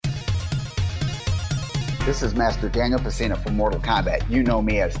This is Master Daniel Pesina from Mortal Kombat. You know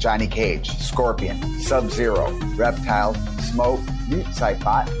me as Johnny Cage, Scorpion, Sub-Zero, Reptile, Smoke, Mute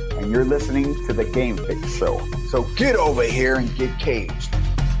Cypot, and you're listening to the Game Fix Show. So get over here and get caged.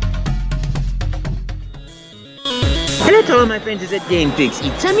 Hello to all my friends at Game Fix.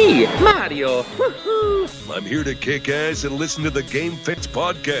 It's me, Mario. Woo-hoo. I'm here to kick ass and listen to the Game Fix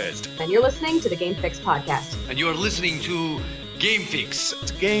podcast. And you're listening to the Game Fix podcast. And you're listening to Game Fix. It's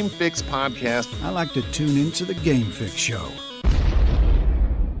Game Fix podcast. I like to tune into the Game Fix show.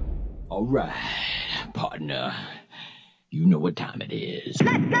 All right, partner. You know what time it is.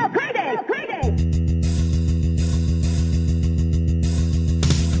 Let's go crazy!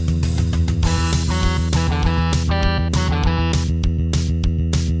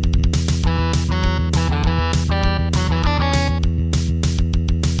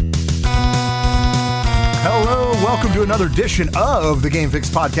 Hello, welcome to another edition of the Game Fix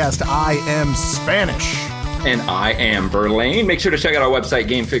podcast. I am Spanish. And I am Verlaine. Make sure to check out our website,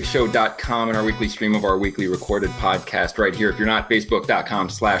 GameFixShow.com, and our weekly stream of our weekly recorded podcast right here. If you're not,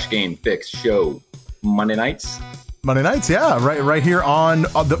 Facebook.com/GameFixShow. Monday nights, yeah, right here on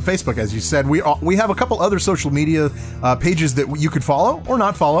the Facebook, as you said. We have a couple other social media pages that you could follow or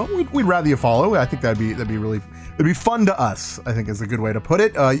not follow. We'd rather you follow. I think that'd be really. It'd be fun to us, I think is a good way to put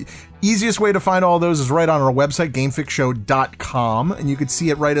it. Easiest way to find all those is right on our website, GameFixShow.com, and you can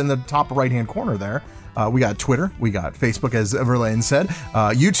see it right in the top right-hand corner there. We got Twitter, we got Facebook, as Verlaine said,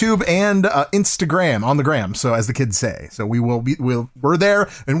 YouTube, and Instagram, on the gram, so as the kids say. So we're there,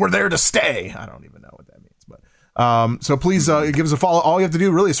 and we're there to stay. I don't even know what that means, but so please give us a follow. All you have to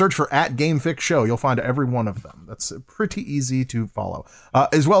do really is search for @GameFixShow. You'll find every one of them. That's pretty easy to follow.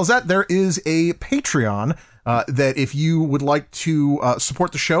 As well as that, there is a Patreon. That if you would like to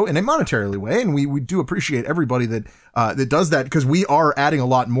support the show in a monetarily way, and we do appreciate everybody that does that, because we are adding a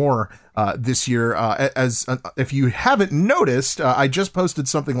lot more this year. If you haven't noticed, I just posted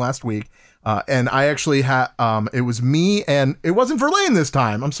something last week, and I actually had it was me, and it wasn't Verlaine this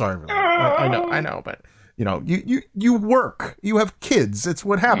time. I'm sorry, Verlaine. I know, but you know, you work, you have kids. It's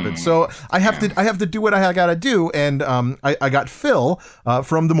what happens. So I have to do what I gotta do, and I got Phil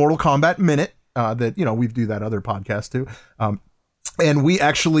from the Mortal Kombat Minute. That, you know, we do that other podcast too. And we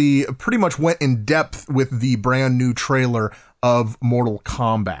actually pretty much went in depth with the brand new trailer of Mortal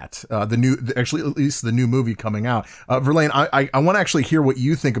Kombat, at least the new movie coming out. Verlaine, I want to actually hear what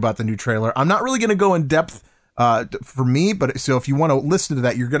you think about the new trailer. I'm not really going to go in depth for me, but so if you want to listen to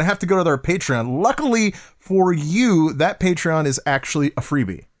that, you're going to have to go to their Patreon. Luckily for you, that Patreon is actually a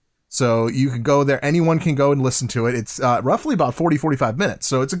freebie. So you can go there. Anyone can go and listen to it. It's roughly about 40-45 minutes.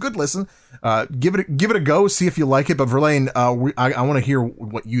 So it's a good listen. Give it a go. See if you like it. But Verlaine, I want to hear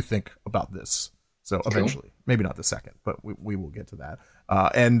what you think about this. So eventually, maybe not the second, but we will get to that.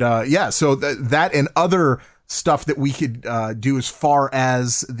 So that and other stuff that we could do as far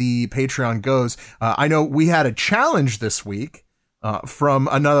as the Patreon goes. I know we had a challenge this week from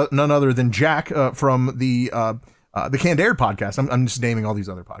none other than Jack from the Canned Air podcast. I'm just naming all these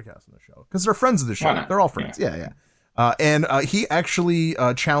other podcasts on the show because they're friends of the show. They're all friends. Yeah. And he actually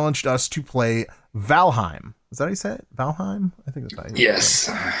challenged us to play Valheim. Is that how you say it? Valheim? I think that's how you say it. Yes.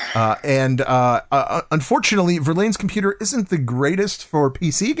 Unfortunately, Verlaine's computer isn't the greatest for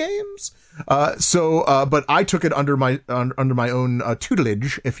PC games. But I took it under my own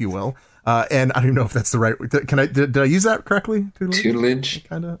tutelage, if you will. And I don't even know if that's the right. Did I use that correctly? Tutelage?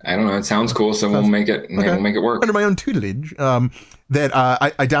 Kinda. I don't know. It sounds cool, so we'll make it. Okay. We'll make it work. Under my own tutelage, that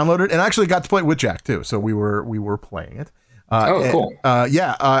I downloaded and actually got to play it with Jack too. So we were playing it. Cool.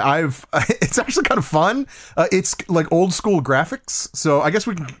 It's actually kind of fun. It's like old school graphics. So I guess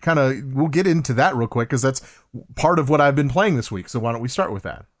we'll get into that real quick because that's part of what I've been playing this week. So why don't we start with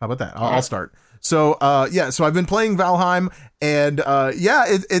that? How about that? I'll start. So so I've been playing Valheim, and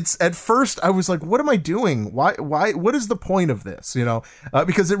it's at first I was like, what am I doing? Why, what is the point of this? You know,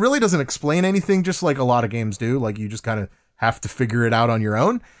 because it really doesn't explain anything, just like a lot of games do. Like you just kind of have to figure it out on your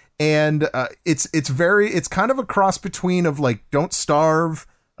own. And it's kind of a cross between of like Don't Starve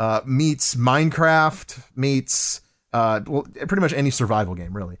meets Minecraft meets pretty much any survival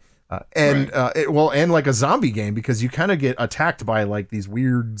game really. And like a zombie game, because you kind of get attacked by like these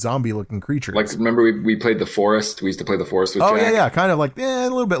weird zombie looking creatures. Like, remember we played The Forest? We used to play The Forest with Jack. Yeah, kind of like a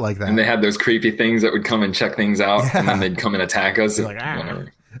little bit like that. And they had those creepy things that would come and check things out, and then they'd come and attack us. Like,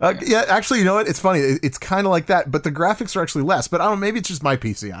 whatever. Actually, you know what? It's funny. It's kind of like that, but the graphics are actually less. But I don't know. Maybe it's just my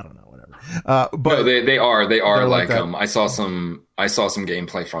PC. I don't know. Whatever. But no, they are like I saw some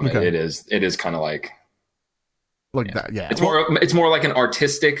gameplay from it. It is kind of like that. Yeah. It's more like an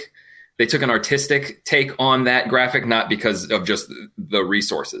artistic. they took an artistic take on that graphic, not because of just the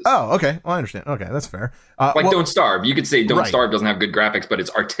resources. Oh, okay. Well, I understand. Okay, that's fair. Don't Starve. You could say Don't Right. Starve doesn't have good graphics, but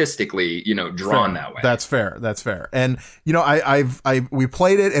it's artistically, drawn that way. That's fair. And we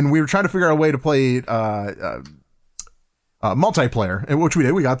played it, and we were trying to figure out a way to play multiplayer, and which we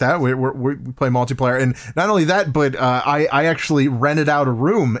did. We got that. We play multiplayer, and not only that, but I actually rented out a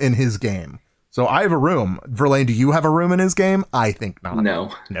room in his game. So I have a room. Verlaine, do you have a room in his game? I think not.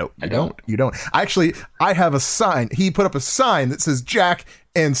 No, I don't. You don't. I have a sign. He put up a sign that says Jack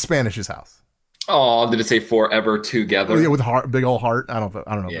and Spanish's house. Oh, did it say forever together? Yeah, with heart, big old heart. I don't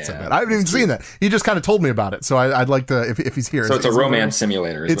know if it said that. I haven't even seen that. He just kind of told me about it. So I'd like to, if he's here. So it's a romance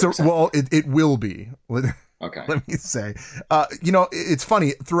simulator. It will be. Okay. Let me say, it's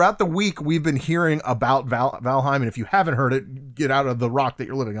funny. Throughout the week, we've been hearing about Valheim, and if you haven't heard it, get out of the rock that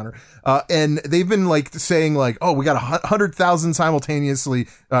you're living under. And they've been saying oh, we got 100,000 simultaneous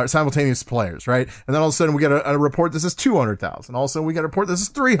players, right? And then all of a sudden we get a report that says 200,000. All of a sudden we get a report that says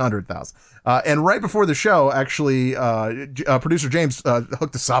 300,000. And right before the show, actually, producer James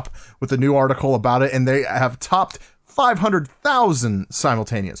hooked us up with a new article about it, and they have topped 500,000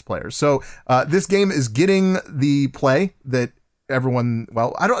 simultaneous players. So this game is getting the play that everyone,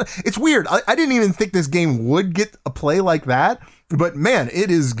 it's weird. I didn't even think this game would get a play like that, but man, it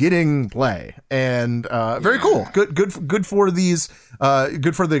is getting play, and very cool. Good for these,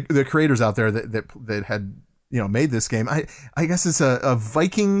 good for the creators out there that had, made this game. I guess it's a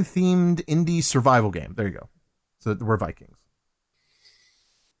Viking themed indie survival game. There you go. So we're Vikings.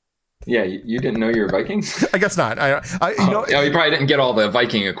 Yeah, you didn't know you were Vikings? I guess not. You probably didn't get all the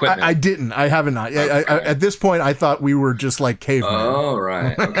Viking equipment. I didn't. I haven't. Okay. At this point, I thought we were just like cavemen. Oh,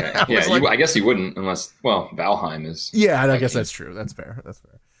 right. Okay. I guess you wouldn't unless, Valheim is. Yeah, and I guess that's true. That's fair.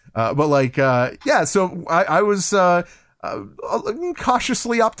 But so I was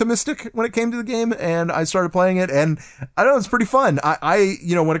cautiously optimistic when it came to the game, and I started playing it, and I know it's pretty fun. I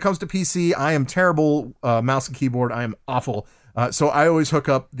when it comes to PC, I am terrible mouse and keyboard. I am awful. So I always hook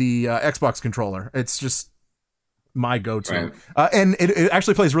up the Xbox controller. It's just my go-to. Right. And it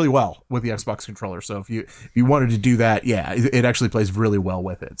actually plays really well with the Xbox controller. So if you wanted to do that, it actually plays really well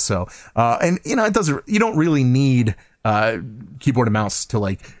with it. So, it doesn't, you don't really need keyboard and mouse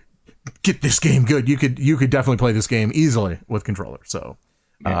to get this game good. You could definitely play this game easily with controller. So,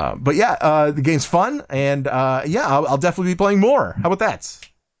 the game's fun, and I'll definitely be playing more. How about that?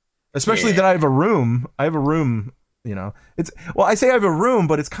 Especially that I have a room. I say I have a room,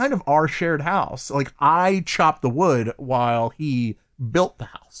 but it's kind of our shared house. I chopped the wood while he built the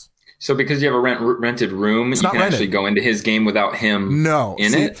house. So because you have a rented room, you can actually go into his game without him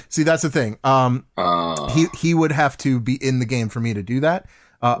in it? See, that's the thing. He would have to be in the game for me to do that.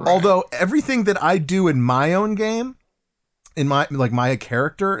 Right. Although everything that I do in my own game, in my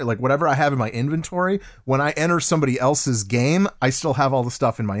character, whatever I have in my inventory, when I enter somebody else's game, I still have all the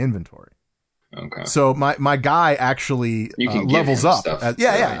stuff in my inventory. Okay. So my guy actually levels up.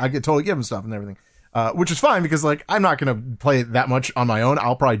 I could totally give him stuff and everything, which is fine because I'm not going to play that much on my own.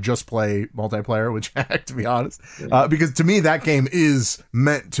 I'll probably just play multiplayer with Jack, to be honest, because to me that game is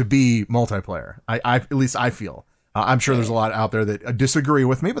meant to be multiplayer. At least I feel. I'm sure there's a lot out there that disagree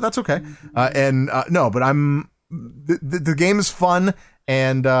with me, but that's okay. But the game is fun,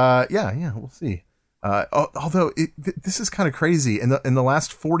 and we'll see. Although this is kind of crazy in the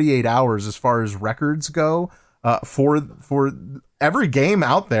last 48 hours, as far as records go, for every game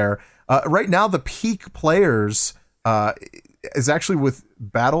out there, right now, the peak players, is actually with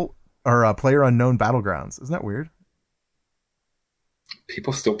PlayerUnknown Battlegrounds. Isn't that weird?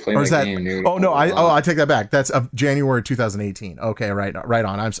 People still play that game, dude. Oh no, I take that back. That's of January 2018. Okay, right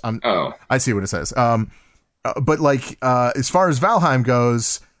on. I see what it says. But as far as Valheim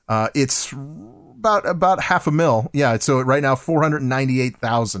goes, it's about $500,000. Yeah. So right now,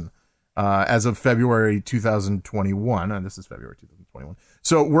 498,000, as of February 2021. And this is February 2021.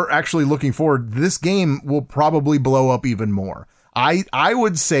 So we're actually looking forward. This game will probably blow up even more. I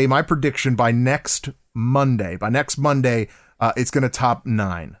would say my prediction by next Monday, it's going to top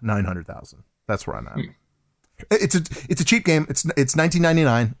 900,000. That's where I'm at. It's a cheap game. It's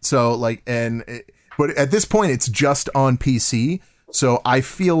 $19.99. So but at this point it's just on PC. So I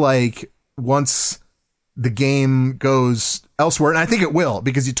feel like once the game goes elsewhere, and I think it will,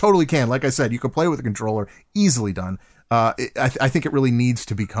 because you totally can. Like I said, you can play with a controller, easily done. I think it really needs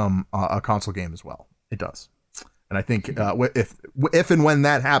to become a console game as well. It does. And I think if and when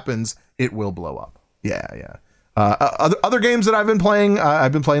that happens, it will blow up. Yeah. Other games that I've been playing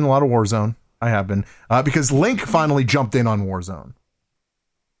a lot of Warzone. I have been because Link finally jumped in on Warzone.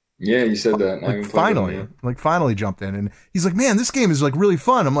 Yeah, you said that. Finally jumped in, and he's like, "Man, this game is like really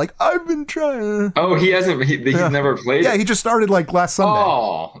fun." I'm like, "I've been trying." Oh, he hasn't. He's never played. Yeah, he just started like last Sunday.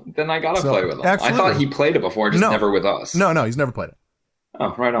 Oh, then I gotta play with him. Absolutely. I thought he played it before, just never with us. No, he's never played it.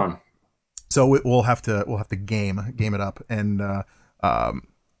 Oh, right on. So we'll have to game it up, and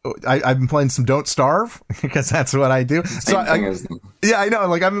I've been playing some Don't Starve because that's what I do. Yeah, I know.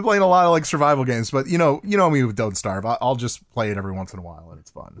 Like I've been playing a lot of like survival games, but you know me with Don't Starve. I'll just play it every once in a while, and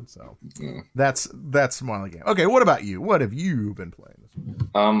it's fun. So that's one of the game. Okay, what about you? What have you been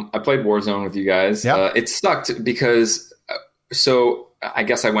playing? I played Warzone with you guys. Yeah. It sucked because I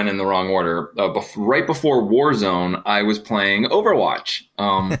guess I went in the wrong order. Right before Warzone, I was playing Overwatch.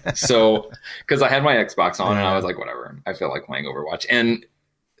 Because I had my Xbox on, and I was like, whatever. I feel like playing Overwatch, and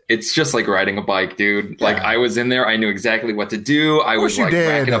it's just like riding a bike, dude. Yeah. Like I was in there, I knew exactly what to do. I was like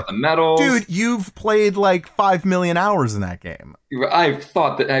racking up the medals. Dude, you've played like 5 million hours in that game. I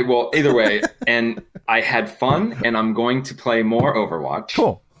thought that. Either way, and I had fun, and I'm going to play more Overwatch.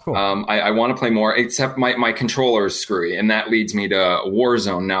 Cool. I want to play more, except my controller is screwy, and that leads me to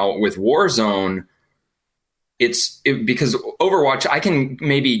Warzone. Now with Warzone, because Overwatch, I can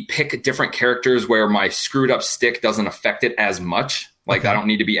maybe pick different characters where my screwed up stick doesn't affect it as much. Like I don't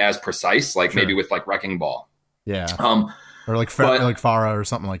need to be as precise, like maybe with like Wrecking Ball. Yeah. Or like Farah or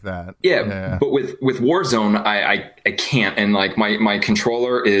something like that. Yeah. But with Warzone, I can't, and like my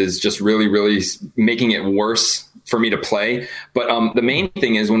controller is just really, really making it worse for me to play. But the main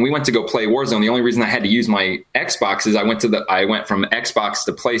thing is when we went to go play Warzone, the only reason I had to use my Xbox is I went from Xbox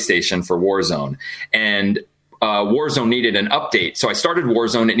to PlayStation for Warzone, and Warzone needed an update. So I started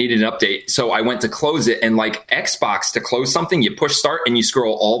Warzone, it needed an update. So I went to close it, and like Xbox, to close something, you push start and you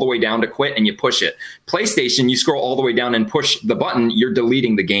scroll all the way down to quit and you push it. PlayStation, you scroll all the way down and push the button, you're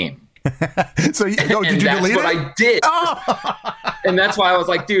deleting the game. So did you delete it? That's what I did. Oh! And that's why I was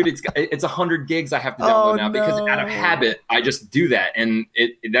like, dude, it's 100 gigs I have to download now, because out of habit, I just do that. And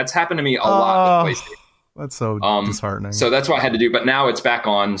that's happened to me a lot with PlayStation. That's so disheartening. So that's what I had to do. But now it's back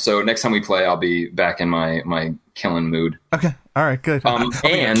on. So next time we play, I'll be back in my killing mood. Okay. All right. Good.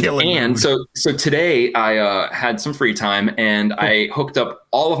 So today I had some free time, and I hooked up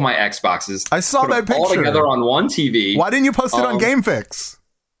all of my Xboxes. I saw that picture. All together on one TV. Why didn't you post it on GameFix?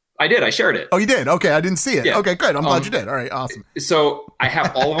 I did. I shared it. Oh, you did? Okay. I didn't see it. Yeah. Okay, good. I'm glad you did. All right. Awesome. So I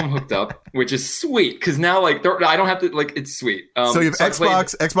have all of them hooked up, which is sweet, because now like I don't have to, like, it's sweet. So you have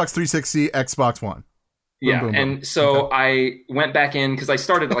Xbox 360, Xbox One. Yeah, boom, boom, boom. And so I went back in, because I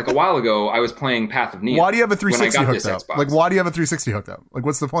started like a while ago. I was playing Path of Neo. Why do you have a 360 hooked up? Xbox. Like, why do you have a 360 hooked up? Like,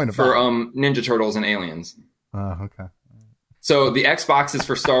 what's the point of for that? Ninja Turtles and Aliens. Okay. So the Xbox is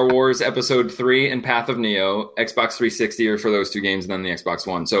for Star Wars Episode 3 and Path of Neo. Xbox 360 are for those two games, and then the Xbox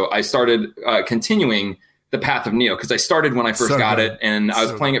One. So I started continuing the Path of Neo, because I started when I first got it, and I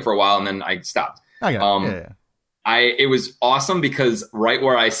was playing it for a while, and then I stopped. I got it. It was awesome, because right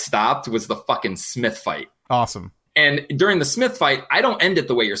where I stopped was the fucking Smith fight. Awesome. And during the Smith fight, I don't end it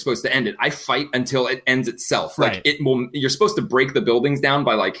the way you're supposed to end it. I fight until it ends itself. Right. Like you're supposed to break the buildings down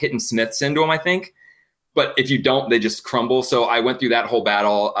by like hitting Smiths into them, I think. But if you don't, they just crumble. So I went through that whole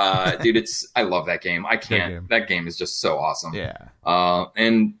battle. Dude, I love that game. I can't. That game is just so awesome. Yeah.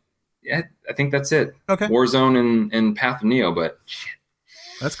 And yeah, I think that's it. Okay. Wewarzone and Path of Neo, but shit.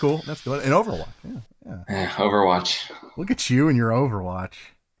 That's cool. That's good. And Overwatch. Yeah. Overwatch. Look at you and your Overwatch.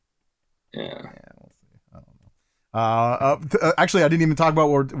 Yeah. Actually, I didn't even talk about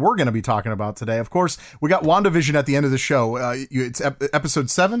what we're going to be talking about today. Of course, we got WandaVision at the end of the show. It's episode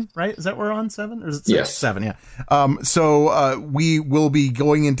 7, right? Is that we're on 7? Or is it 6? Yes. 7, yeah. So we will be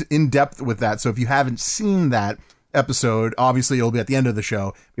going in depth with that. So if you haven't seen that episode, obviously it'll be at the end of the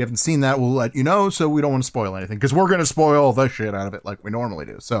show. If you haven't seen that, we'll let you know, so we don't want to spoil anything, because we're going to spoil the shit out of it like we normally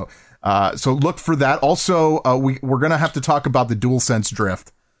do. So look for that. Also, we're going to have to talk about the DualSense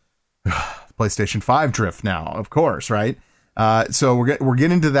drift. PlayStation 5 drift now, of course, right? So we're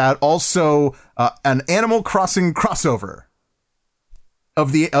getting into that. Also, an Animal Crossing crossover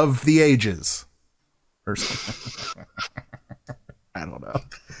of the ages, or something. I don't know.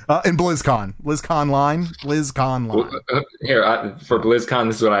 And BlizzCon line. Here, for BlizzCon,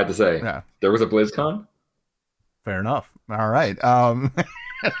 this is what I had to say. Yeah. There was a BlizzCon? Fair enough. All right. Okay.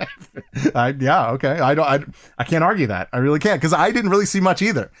 I can't argue that. I really can't, because I didn't really see much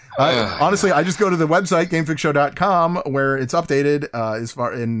either. Honestly, I just go to the website GameFixShow.com, where it's updated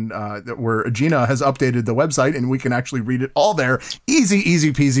where Gina has updated the website, and we can actually read it all there.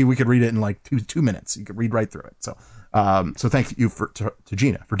 Easy peasy. We could read it in like two minutes. You could read right through it. So thank you to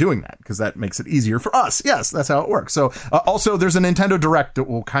Gina for doing that, because that makes it easier for us. Yes, that's how it works. So also, there's a Nintendo Direct that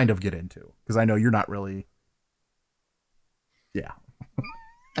we'll kind of get into, because I know you're not really. Yeah.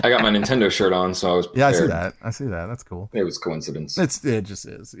 I got my Nintendo shirt on, so I was prepared. I see that. That's cool. It was coincidence. It just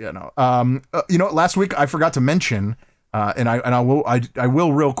is. You know. Last week I forgot to mention, and I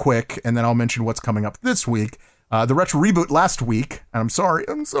will real quick, and then I'll mention what's coming up this week. The Retro Reboot last week, and I'm sorry,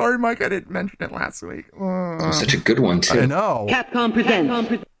 Mike, I didn't mention it last week. It was such a good one too. I know. Capcom presents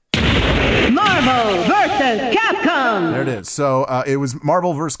Marvel vs. Capcom. There it is. So it was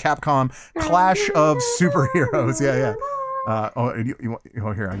Marvel vs. Capcom Clash of Superheroes. Yeah. Here.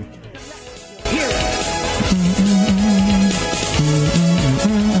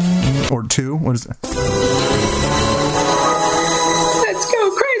 Or 2. What is that? Let's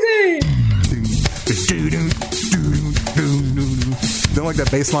go crazy. Don't like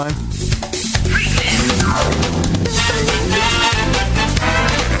that bass line?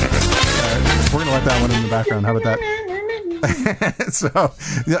 We're gonna let that one in the background. How about that? So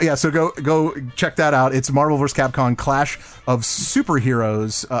go check that out. It's Marvel vs. Capcom Clash of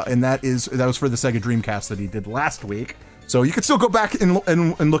Superheroes, and that was for the Sega Dreamcast that he did last week. So you can still go back and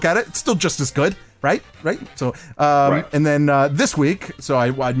look at it. It's still just as good, right? So, right. And then this week, so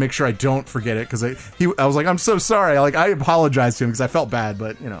I'd make sure I don't forget it because I was like, I'm so sorry. I apologized to him because I felt bad,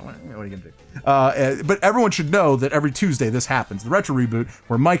 but what are you gonna do? But everyone should know that every Tuesday this happens. The Retro Reboot,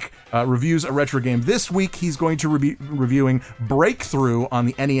 where Mike reviews a retro game. This week he's going to be reviewing Breakthrough on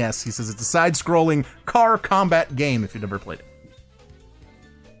the NES. He says it's a side-scrolling car combat game. If you've never played it,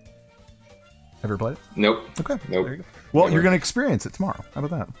 ever played it? Nope. Okay. Nope. There you go. Well, you're going to experience it tomorrow. How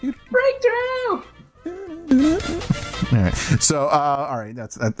about that? Breakthrough. All right. So, all right.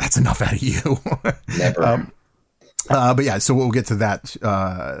 That's enough out of you. Never. But yeah, so we'll get to that.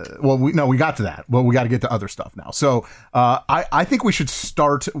 We got to that. Well, we got to get to other stuff now. So, I think we should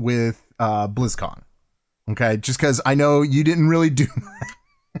start with BlizzCon. Okay, just because I know you didn't really do.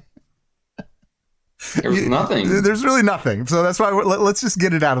 There was nothing. There's really nothing. So that's why let's just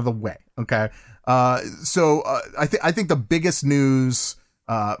get it out of the way. Okay. I think the biggest news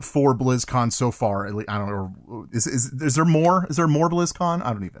for BlizzCon so far, at least, I don't know, is there more? Is there more BlizzCon?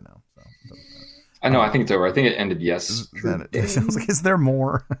 I don't even know. So, I know. I think it's over. I think it ended yesterday. I was like, is there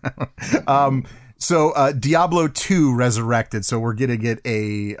more? So Diablo 2 Resurrected. So we're gonna get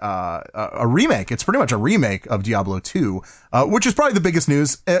a remake. It's pretty much a remake of Diablo 2, which is probably the biggest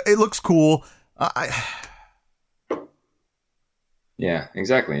news. It looks cool. Yeah,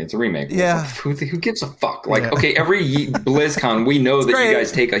 exactly. It's a remake. Yeah. Who gives a fuck? Okay, every BlizzCon, we know that you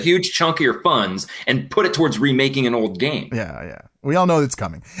guys take a huge chunk of your funds and put it towards remaking an old game. Yeah. We all know it's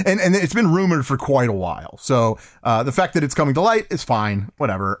coming. And it's been rumored for quite a while. So the fact that it's coming to light is fine.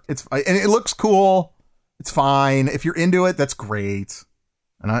 Whatever. And it looks cool. It's fine. If you're into it, that's great.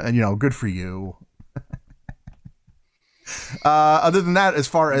 And good for you. Other than that, as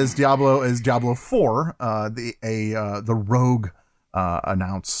far as Diablo 4, the Rogue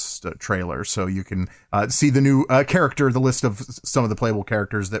announced trailer, so you can see the new character, the list of some of the playable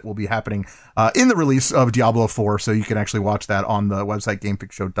characters that will be happening in the release of Diablo 4, so you can actually watch that on the website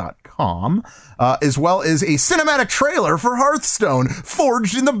GameFixShow.com, as well as a cinematic trailer for Hearthstone,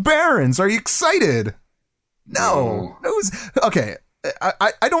 Forged in the Barrens. Are you excited? No. Okay,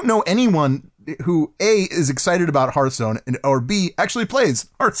 I don't know anyone who A, is excited about Hearthstone, or B, actually plays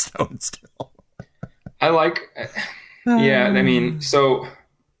Hearthstone still. So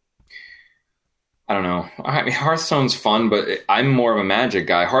I don't know. Hearthstone's fun, but I'm more of a Magic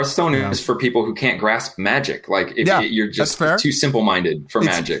guy. Hearthstone is for people who can't grasp Magic. You're just too simple-minded for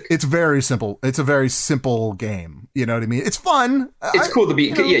Magic. It's very simple. It's a very simple game. You know what I mean? It's fun. It's cool to be.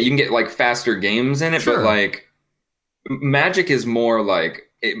 You can get faster games in it, sure. But Magic is more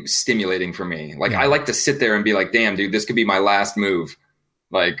stimulating for me. I like to sit there and be like, damn, dude, this could be my last move.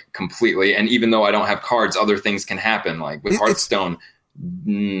 Completely. And even though I don't have cards, other things can happen. With Hearthstone,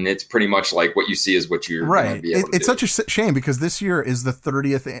 it's pretty much what you see is what you're going to be able to do. It's such a shame because this year is the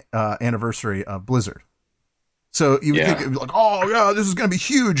 30th anniversary of Blizzard. So you would think it'd be oh yeah, this is going to be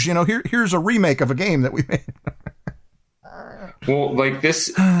huge. Here's a remake of a game that we made. Well, this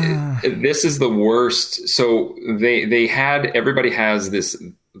is the worst. So everybody has this,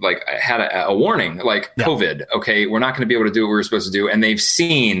 had a warning, COVID. Okay, we're not going to be able to do what we were supposed to do. And they've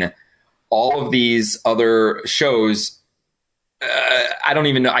seen all of these other shows. I don't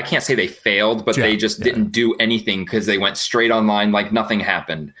even know. I can't say they failed, but they just didn't do anything because they went straight online like nothing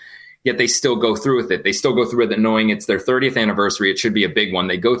happened. Yet they still go through with it. They still go through with it knowing it's their 30th anniversary. It should be a big one.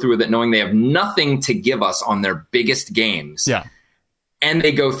 They go through with it knowing they have nothing to give us on their biggest games. Yeah. And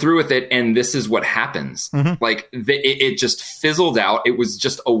they go through with it, and this is what happens. Mm-hmm. It just fizzled out. It was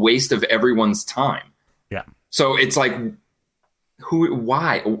just a waste of everyone's time. Yeah. So it's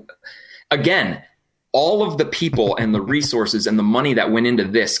why? Again, all of the people and the resources and the money that went into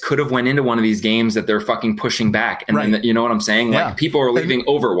this could have went into one of these games that they're fucking pushing back. And then, you know what I'm saying? Like people are leaving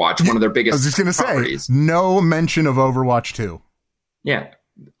Overwatch, one of their biggest. I was just going to say, no mention of Overwatch 2. Yeah.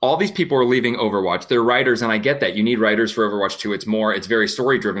 All these people are leaving Overwatch. They're writers, and I get that. You need writers for Overwatch 2. It's very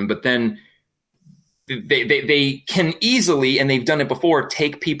story driven, but then they can easily, and they've done it before,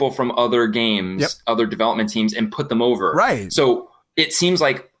 take people from other games, other development teams, and put them over. Right. So it seems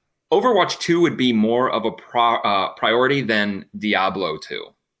like Overwatch 2 would be more of a priority than Diablo 2.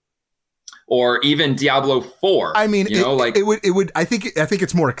 Or even Diablo 4. I mean, it would. I think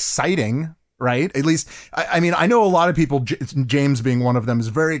it's more exciting, right? At least, I mean, I know a lot of people, James being one of them, is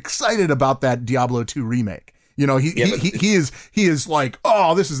very excited about that Diablo 2 remake. You know, he is like,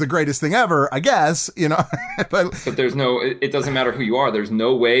 oh, this is the greatest thing ever, I guess, you know. but there's it doesn't matter who you are. There's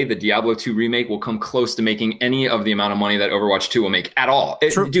no way the Diablo 2 remake will come close to making any of the amount of money that Overwatch 2 will make at all.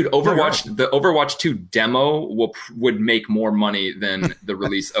 Dude, the Overwatch 2 demo would make more money than the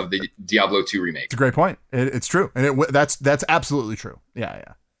release of the Diablo 2 remake. It's a great point. It's true. And that's absolutely true. Yeah.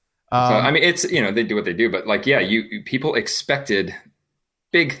 So, I mean, it's, you know, they do what they do, but like, people expected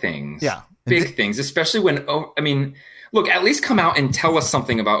big things. Yeah. Big things, especially when, look, at least come out and tell us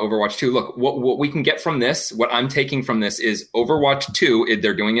something about Overwatch 2. Look, what we can get from this, what I'm taking from this is Overwatch 2,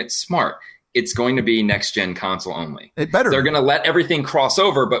 they're doing it smart. It's going to be next-gen console only. It better. They're going to let everything cross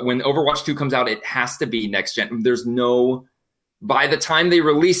over, but when Overwatch 2 comes out, it has to be next-gen. By the time they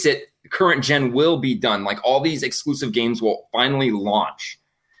release it, current gen will be done. Like, all these exclusive games will finally launch.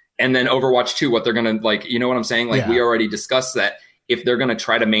 And then Overwatch 2, what they're going to, like, you know what I'm saying? Like, we already discussed that. If they're going to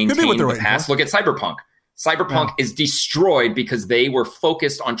try to maintain the past, look at Cyberpunk. Cyberpunk is destroyed because they were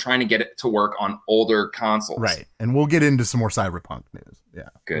focused on trying to get it to work on older consoles. Right. And we'll get into some more Cyberpunk news. Yeah.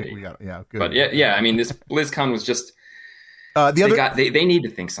 Good. Good. But I mean, this BlizzCon was just, they need to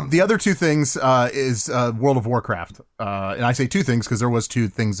think something. The other two things is World of Warcraft. And I say two things because there was two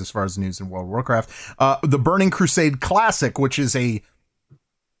things as far as news in World of Warcraft. The Burning Crusade Classic, which is an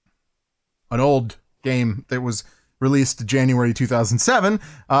old game that was released January 2007,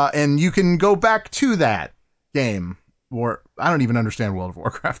 and you can go back to that game. Or I don't even understand World of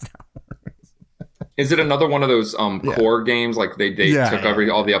Warcraft now. Is it another one of those core games? Like they took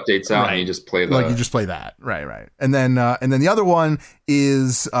all the updates out and you just play that. Right. And then the other one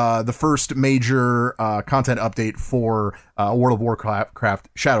is the first major content update for World of Warcraft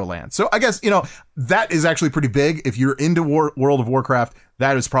Shadowlands. So I guess, you know, that is actually pretty big. If you're into World of Warcraft,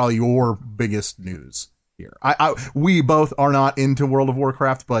 that is probably your biggest news here. We both are not into World of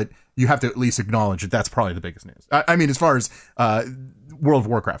Warcraft, but you have to at least acknowledge that that's probably the biggest news. I mean, as far as World of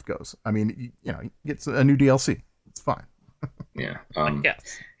Warcraft goes, I mean, you know, it gets a new DLC. It's fine. Yeah.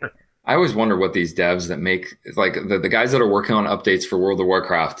 I always wonder what these devs that make, like the guys that are working on updates for World of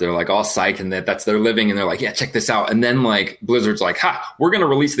Warcraft, they're like all psyched and that's their living, and they're like, yeah, check this out. And then like Blizzard's like, we're going to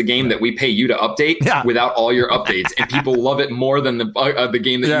release the game that we pay you to update without all your updates, and people love it more than the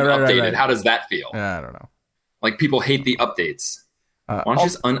game that you updated. Right. How does that feel? Yeah, I don't know. Like people hate the updates. Why don't you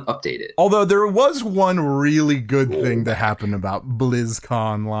just unupdate it? Although there was one really good thing to happen about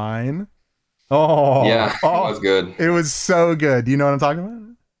BlizzConline. Oh, yeah, it was good. It was so good. Do you know what I'm talking about?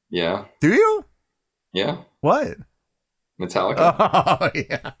 Yeah. Do you? Yeah. What? Metallica. Oh,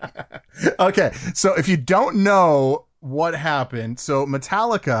 yeah. Okay, so if you don't know what happened, so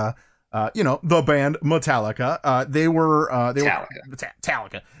Metallica, the band Metallica, they were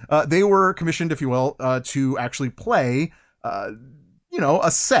Metallica. They were commissioned, if you will, to actually play,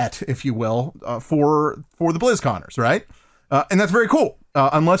 a set, if you will, for the BlizzConners, right? And that's very cool.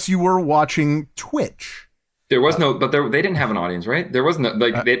 Unless you were watching Twitch. There was they didn't have an audience, right? There was no,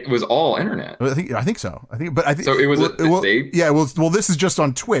 it was all internet. I think so. I think so. It was. Well, this is just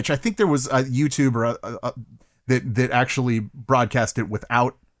on Twitch. I think there was a YouTuber that actually broadcast it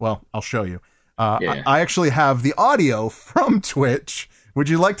without. Well, I'll show you. I actually have the audio from Twitch. Would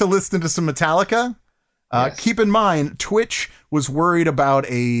you like to listen to some Metallica? Yes. Keep in mind, Twitch was worried about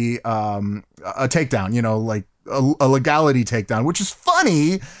a takedown. Like a legality takedown, which is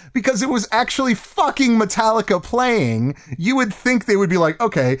funny because it was actually fucking Metallica playing. You would think they would be like,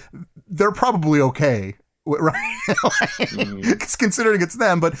 okay, they're probably okay, right? Considering it's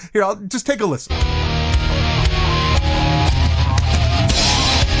them. But here, I'll just take a listen.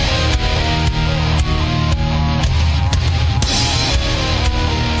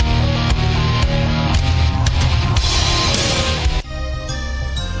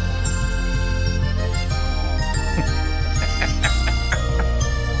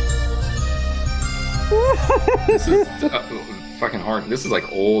 This is fucking hard. This is like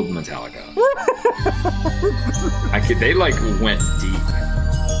old Metallica. They like went deep.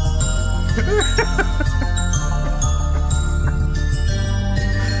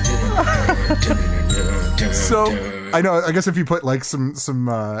 So I know. I guess if you put like some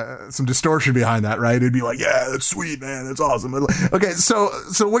distortion behind that, right? It'd be like, yeah, that's sweet, man. That's awesome. Okay, so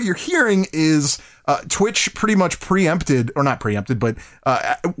what you're hearing is Twitch pretty much preempted, or not preempted, but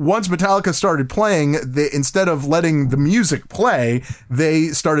once Metallica started playing, instead of letting the music play, they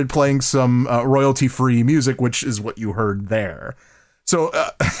started playing some royalty-free music, which is what you heard there. So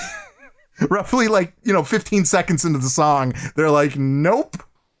roughly 15 seconds into the song, they're like, nope.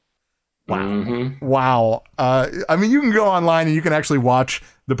 Wow. Mm-hmm. Wow. I mean, you can go online and you can actually watch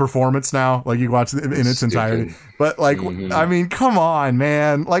the performance now. Like, you can watch it in its entirety. But, I mean, come on,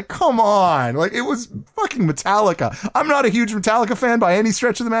 man. Like, come on. Like, it was fucking Metallica. I'm not a huge Metallica fan by any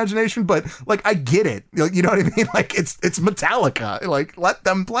stretch of the imagination, but, I get it. You know what I mean? Like, it's Metallica. Like, let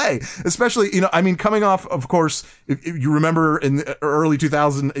them play. Especially, coming off, of course, if you remember in the early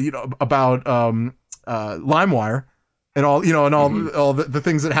 2000, about LimeWire. And all, all the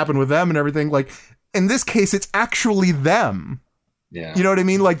things that happen with them and everything. Like, in this case, it's actually them. Yeah. You know what I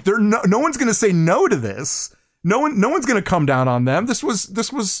mean? Like, no one's going to say no to this. No one's going to come down on them. This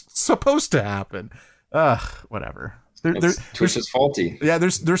was supposed to happen. Whatever. Twitch is faulty. Yeah,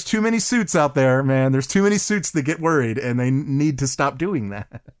 there's too many suits out there, man. There's too many suits that get worried, and they need to stop doing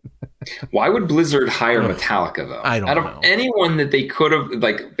that. Why would Blizzard hire Metallica, though? I don't know. Out of anyone that they could have,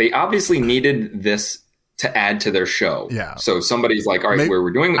 they obviously needed this to add to their show. Yeah. So somebody's like, all right,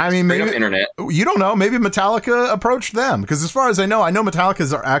 we're doing maybe up internet. You don't know. Maybe Metallica approached them, because as far as I know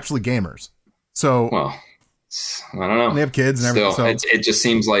Metallicas are actually gamers. So, well, I don't know. They have kids and everything. So it just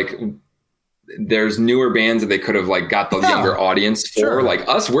seems like there's newer bands that they could have got the younger audience for. Sure. Like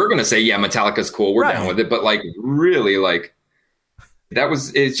us, we're going to say, yeah, Metallica's cool. We're down with it. But really,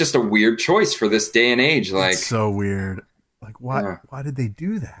 it's just a weird choice for this day and age. Like, it's so weird. Like, why did they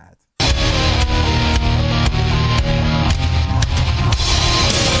do that?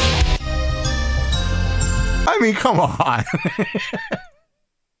 I mean, come on.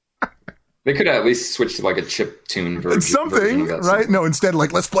 They could at least switch to a chip tune version. Something, right? No, instead,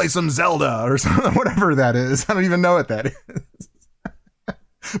 let's play some Zelda or something, whatever that is. I don't even know what that is.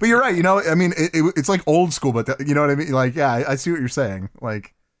 But you're right. I mean, it's like old school, but you know what I mean? Yeah, I see what you're saying. I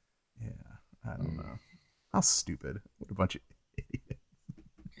don't know. How stupid. What a bunch of idiots.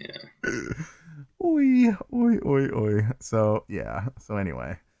 Yeah. Oi, oi, oi, oi. So, yeah. So,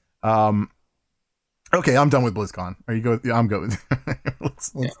 anyway. Okay, I'm done with BlizzCon. Are you go? Yeah, I'm good.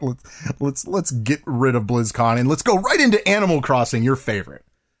 Let's get rid of BlizzCon and let's go right into Animal Crossing, your favorite.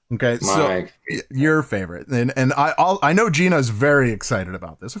 Okay, your favorite, and I know Gina is very excited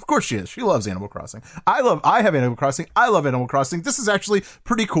about this. Of course she is. She loves Animal Crossing. I have Animal Crossing. I love Animal Crossing. This is actually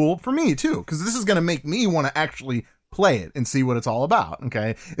pretty cool for me too, because this is going to make me want to actually play it and see what it's all about.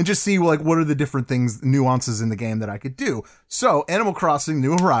 Okay, and just see what are the different things, nuances in the game that I could do. So Animal Crossing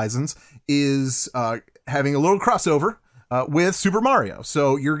New Horizons is having a little crossover with Super Mario.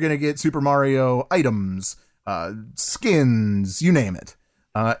 So you're going to get Super Mario items, skins, you name it.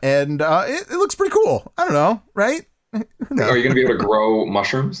 And it looks pretty cool. I don't know, right? Are you going to be able to grow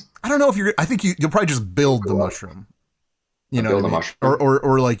mushrooms? I don't know if I think you'll probably just build the mushroom. Build a mushroom.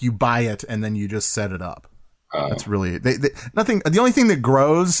 Or you buy it and then you just set it up. That's really nothing. The only thing that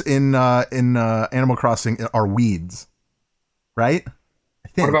grows in Animal Crossing are weeds, right?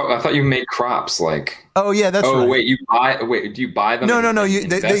 What about? I thought you made crops Oh yeah, that's right. Oh wait, do you buy them? No.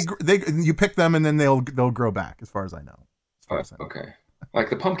 You pick them and then they'll grow back, as far as I know. Okay. Like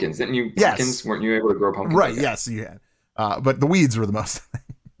the pumpkins, didn't you? Yes. Pumpkins, weren't you able to grow pumpkins? Right. Okay. Yes, you had. But the weeds were the most.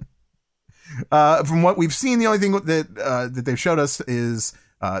 From what we've seen, the only thing that they've showed us is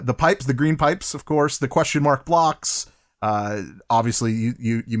the pipes, the green pipes, of course, the question mark blocks. Obviously,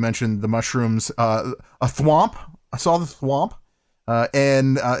 you mentioned the mushrooms. A thwomp. I saw the thwomp.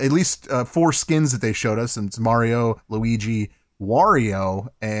 And at least 4 skins that they showed us, and it's Mario, Luigi, Wario,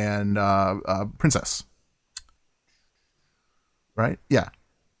 and Princess. Right? Yeah.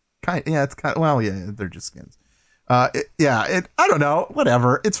 It's kind of, well, yeah, they're just skins. I don't know,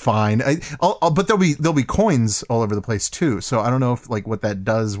 whatever, it's fine. But there'll be coins all over the place too. So I don't know if what that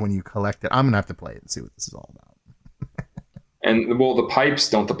does when you collect it. I'm gonna have to play it and see what this is all about. And the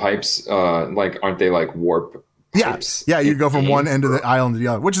pipes, aren't they warp? Pipes? Yeah, you go from one end of the island to the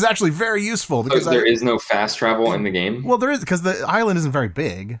other, which is actually very useful because there is no fast travel in the game. Well, there is, because the island isn't very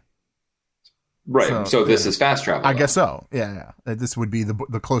big. Right. So this is fast travel. I guess so. Yeah. This would be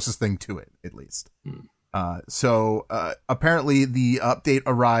the closest thing to it, at least. So apparently the update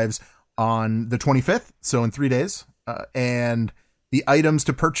arrives on the 25th, so in 3 days, and the items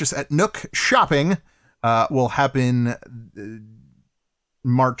to purchase at Nook Shopping will happen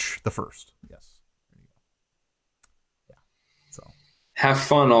March the 1st. Yes. Have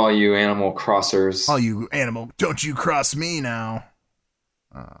fun, all you Animal Crossers. All you animal, don't you cross me now.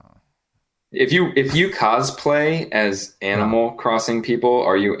 If you cosplay as Animal Crossing people,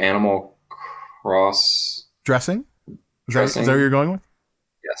 are you Animal Cross dressing? Is that dressing? where you're going with?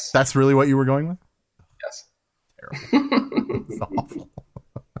 Yes. That's really what you were going with? Yes. Terrible. It's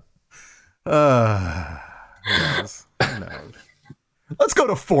awful. Who knows? Let's go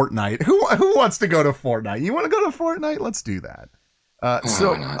to Fortnite. Who wants to go to Fortnite? You want to go to Fortnite? Let's do that.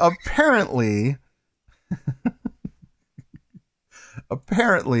 So apparently,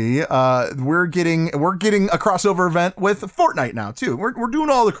 we're getting a crossover event with Fortnite now too. We're doing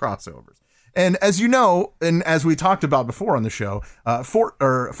all the crossovers. And as you know, and as we talked about before on the show,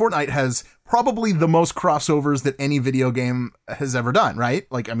 Fortnite has probably the most crossovers that any video game has ever done,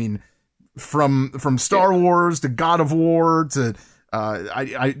 right? Like, I mean, from Star Wars to God of War to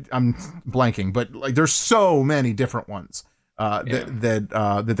I'm blanking, but like there's so many different ones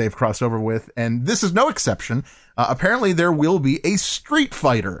that they've crossed over with, and this is no exception. Apparently, there will be a Street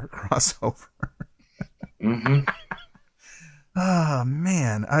Fighter crossover. Mm-hmm. Oh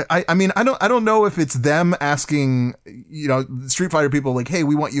man, I mean, I don't know if it's them asking, Street Fighter people like, hey,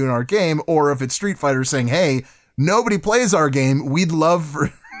 we want you in our game, or if it's Street Fighter saying, hey, nobody plays our game, we'd love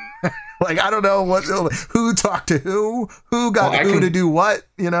for. Like, I don't know who talked to who got who to do what,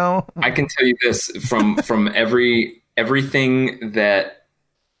 I can tell you this from everything that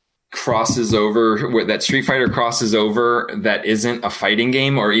crosses over, that Street Fighter crosses over, that isn't a fighting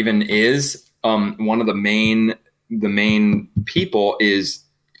game or even is, one of the main people is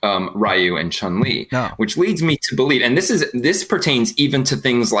Ryu and Chun-Li, which leads me to believe, and this pertains even to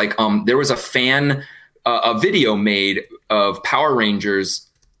things like there was a video made of Power Rangers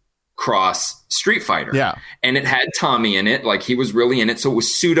cross Street Fighter, and it had Tommy in it, like he was really in it, so it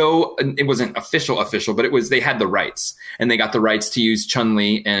was pseudo, it wasn't official, but it was, they had the rights, and they got the rights to use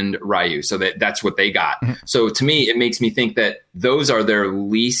Chun-Li and Ryu, so that's what they got. Mm-hmm. So to me, it makes me think that those are their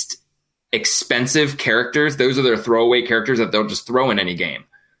least expensive characters. Those are their throwaway characters that they'll just throw in any game.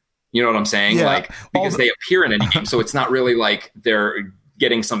 You know what I'm saying? Yeah. Like, because they appear in any game, so it's not really like they're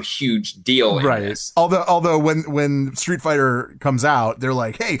getting some huge deal in this. Although when Street Fighter comes out, they're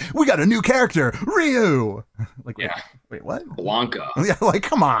like, hey, we got a new character, Ryu. Like, wait, what? Blanca. Yeah, like,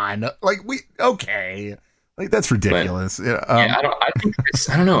 come on. Like, okay. Like, that's ridiculous. But, I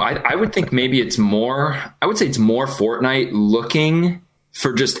don't know. I would think maybe I would say it's more Fortnite looking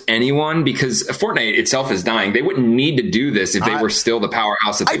for just anyone, because Fortnite itself is dying. They wouldn't need to do this if they were still the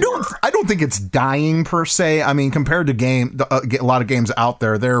powerhouse that they were. I don't think it's dying per se. I mean, compared to a lot of games out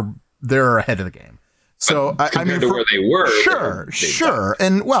there, they're ahead of the game. So compared to where they were, sure.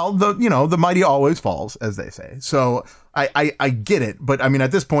 And well, the mighty always falls, as they say. So I get it, but I mean,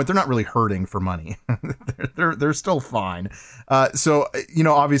 at this point, they're not really hurting for money. they're still fine. So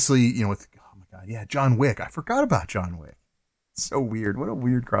obviously, with John Wick. I forgot about John Wick. So weird. What a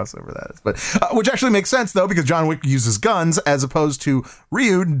weird crossover that is. But which actually makes sense though, because John Wick uses guns as opposed to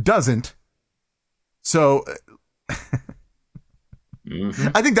Ryu doesn't. So I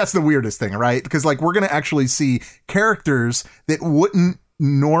think that's the weirdest thing, right? Because like we're going to actually see characters that wouldn't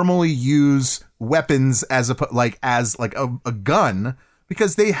normally use weapons as a gun,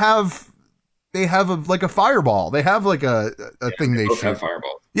 because they have a fireball. They have like a thing they shoot. Have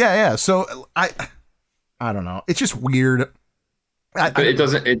fireballs. Yeah. So I don't know. It's just weird. But it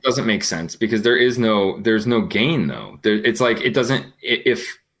doesn't make sense, because there's no gain though. It's like, it doesn't,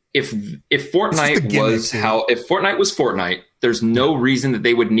 if Fortnite was Fortnite, there's no reason that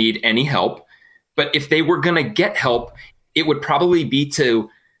they would need any help. But if they were going to get help, it would probably be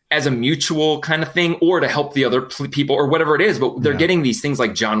as a mutual kind of thing, or to help the other people or whatever it is. But they're getting these things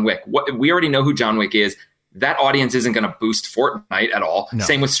like John Wick. We already know who John Wick is. That audience isn't going to boost Fortnite at all. No.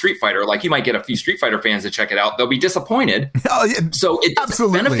 Same with Street Fighter. Like, you might get a few Street Fighter fans to check it out. They'll be disappointed. So it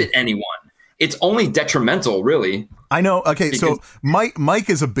doesn't benefit anyone. It's only detrimental, really. I know. Okay, so Mike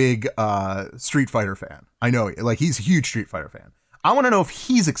is a big Street Fighter fan. I know. Like, he's a huge Street Fighter fan. I want to know if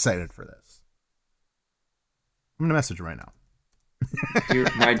he's excited for this. I'm going to message him right now.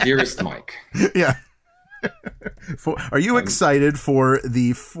 My dearest Mike. Yeah. Are you excited for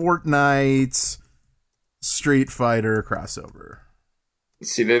the Fortnite Street Fighter crossover?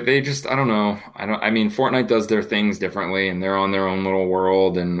 See, they just, I don't know. I mean, Fortnite does their things differently, and they're on their own little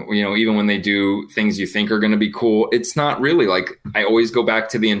world. And, even when they do things you think are going to be cool, it's not really. Like, I always go back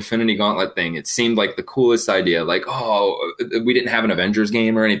to the Infinity Gauntlet thing. It seemed like the coolest idea. Like, oh, we didn't have an Avengers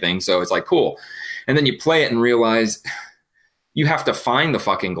game or anything, so it's like, cool. And then you play it and realize you have to find the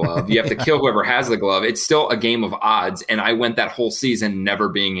fucking glove. You have to kill whoever has the glove. It's still a game of odds. And I went that whole season never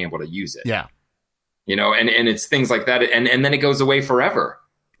being able to use it. Yeah. you know, and it's things like that. And then it goes away forever.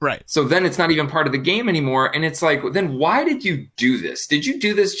 Right. So then it's not even part of the game anymore. And it's like, then why did you do this? Did you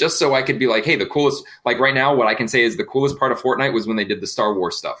do this just so I could be like, hey, the coolest, like right now, what I can say is the coolest part of Fortnite was when they did the Star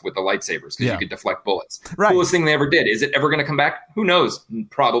Wars stuff with the lightsabers, because you could deflect bullets. Right. Coolest thing they ever did. Is it ever going to come back? Who knows?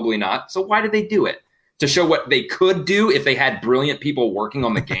 Probably not. So why did they do it? To show what they could do if they had brilliant people working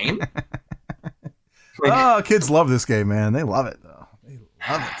on the game? Kids love this game, man. They love it, though. They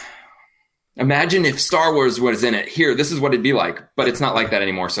love it. Imagine if Star Wars was in it. Here, this is what it'd be like, but it's not like that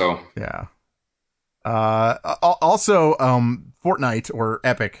anymore. So yeah. Also, Fortnite or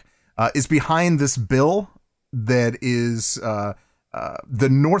Epic is behind this bill that is the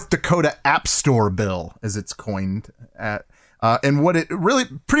North Dakota App Store bill, as it's coined. And what it really,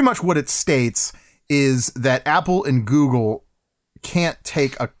 pretty much what it states is that Apple and Google can't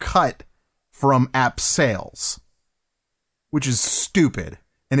take a cut from app sales, which is stupid.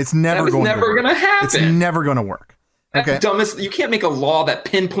 And it's never going to happen. It's never going to work. Okay. Dumbest. You can't make a law that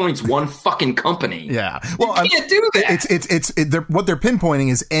pinpoints one fucking company. Yeah. Well, you can't do that. What they're pinpointing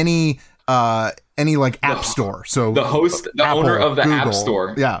is any like app store. So the host, the Apple, owner of the Google, app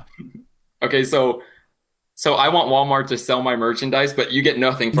store. Yeah. Okay. So I want Walmart to sell my merchandise, but you get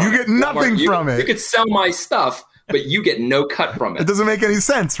nothing from it. You get nothing from it. You could sell my stuff, but you get no cut from it. It doesn't make any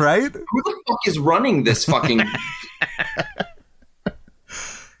sense, right? Who the fuck is running this fucking...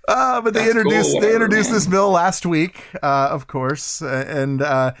 But they introduced this bill last week, of course, and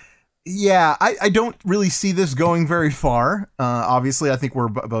I don't really see this going very far. Obviously, I think we're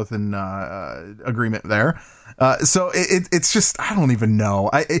both in agreement there. So it's just, I don't even know.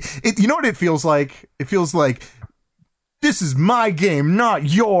 You know what it feels like? It feels like, this is my game, not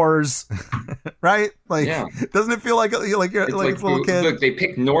yours, right? Like, doesn't it feel like you're like a little kid? Look, they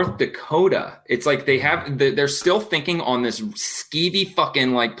picked North Dakota. It's like they're still thinking on this skeevy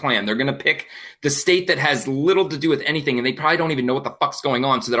fucking like plan. They're gonna pick the state that has little to do with anything, and they probably don't even know what the fuck's going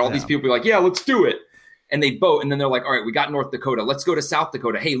on. So that all these people are like, yeah, let's do it, and they vote, and then they're like, all right, we got North Dakota. Let's go to South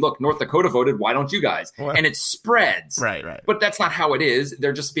Dakota. Hey, look, North Dakota voted. Why don't you guys? What? And it spreads. Right. But that's not how it is.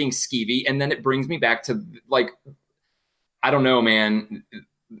 They're just being skeevy, and then it brings me back to like, I don't know, man.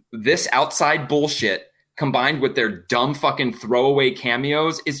 This outside bullshit combined with their dumb fucking throwaway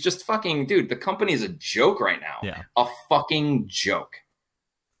cameos is just fucking, dude, the company is a joke right now. Yeah. A fucking joke.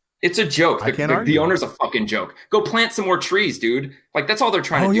 It's a joke. The owner's a fucking joke. Go plant some more trees, dude. Like, that's all they're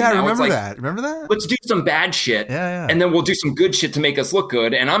trying to do now. Remember that. Remember that? Let's do some bad shit. Yeah. And then we'll do some good shit to make us look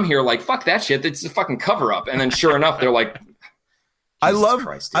good. And I'm here like, fuck that shit. It's a fucking cover up. And then sure enough, they're like, I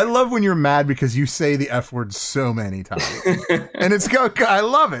love when you're mad because you say the F word so many times, and I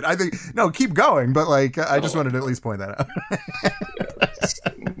love it. I think, no, keep going. But like, I just wanted to at least point that out.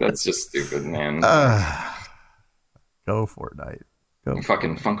 That's just stupid, man. Go Fortnite. Go.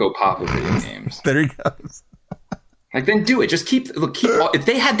 Fucking Funko Pop of video games. There he goes. Like, then do it. Just keep. If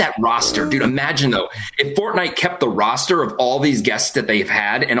they had that roster, dude, imagine though, if Fortnite kept the roster of all these guests that they've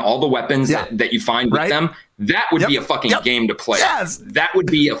had and all the weapons that you find with them, that would be a fucking game to play. Yes. That would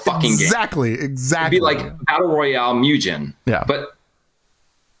be a fucking game. Exactly. It'd be like Battle Royale Mugen. Yeah. But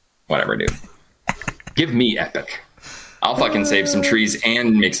whatever, dude. Give me Epic. I'll fucking save some trees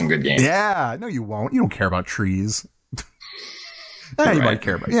and make some good games. Yeah. No, you won't. You don't care about trees. You might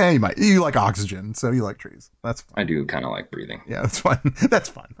care about it. Yeah, you might. You like oxygen, so you like trees. That's fun. I do kind of like breathing. Yeah, that's fun. That's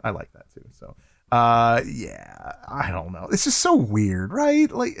fun. I like that too. So, yeah, I don't know. It's just so weird, right?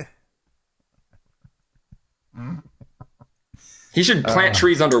 Like, he should plant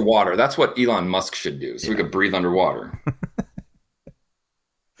trees underwater. That's what Elon Musk should do, so we could breathe underwater.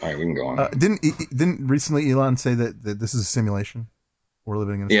 All right, we can go on. Didn't recently Elon say that this is a simulation? We're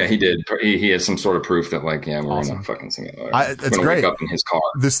living in. He did. He has some sort of proof that, like, we're in a fucking simulator. It's great. Wake up in his car.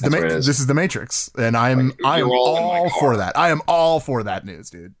 This is the Matrix, and I'm all for that. I am all for that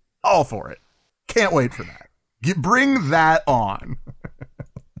news, dude. All for it. Can't wait for that. Bring that on.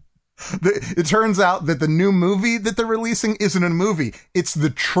 It turns out that the new movie that they're releasing isn't a movie. It's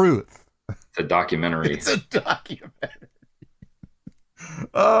the truth. It's a documentary. It's a documentary.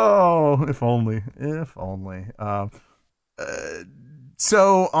 Oh, if only. If only.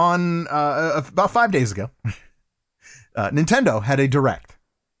 So on about 5 days ago, Nintendo had a Direct,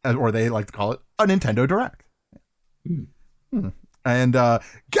 or they like to call it a Nintendo Direct. And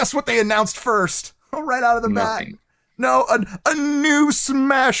guess what they announced first? Right out of the bat. No, a new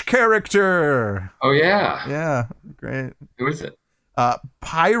Smash character. Oh, yeah. Yeah, great. Who is it?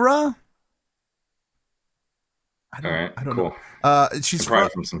 Pyra? I don't know. She's from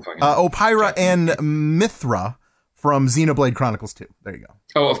some fucking Pyra and Mithra from Xenoblade Chronicles 2. There you go.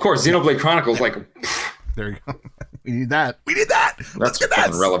 Oh, of course, Xenoblade Chronicles, like... There you go. We need that. Let's That's get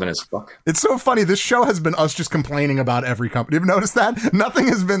fucking that. relevant as fuck. It's so funny. This show has been us just complaining about every company. Have you noticed that? Nothing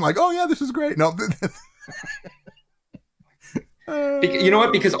has been like, oh yeah, this is great. No. You know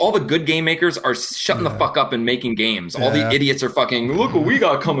what? Because all the good game makers are shutting the fuck up and making games. All the idiots are fucking, look what we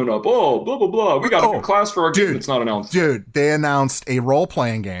got coming up. Oh, blah, blah, blah. We got a new class for our game that's not announced. Dude, they announced a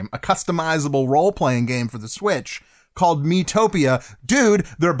role-playing game, a customizable role-playing game for the Switch called Miitopia. Dude,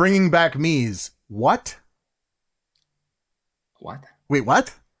 they're bringing back Mii's. What? What? Wait,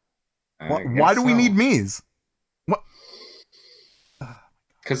 what? Why do we need Mii's? What?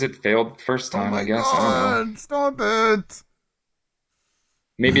 Because it failed first time, I guess. God, I don't know. stop it.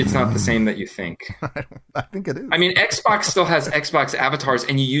 Maybe it's not the same that you think. I think it is. I mean, Xbox still has Xbox avatars,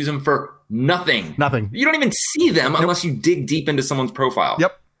 and you use them for nothing. Nothing. You don't even see them unless you dig deep into someone's profile.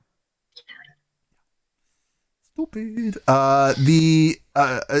 Yep. Stupid. To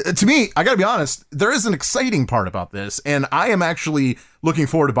me, I gotta be honest, there is an exciting part about this, and I am actually looking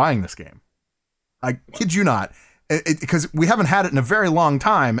forward to buying this game. I kid you not. Because we haven't had it in a very long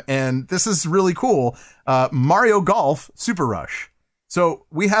time, and this is really cool. Mario Golf Super Rush. So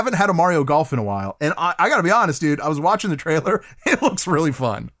we haven't had a Mario Golf in a while, and I gotta be honest, dude. I was watching the trailer; it looks really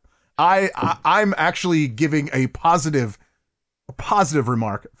fun. I'm actually giving a positive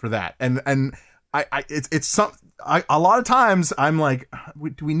remark for that, and it's some. A lot of times I'm like,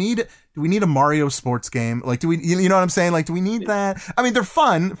 do we need a Mario sports game? Like, do we, you know what I'm saying? Like, do we need that? I mean, they're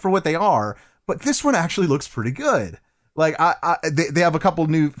fun for what they are, but this one actually looks pretty good. Like, they have a couple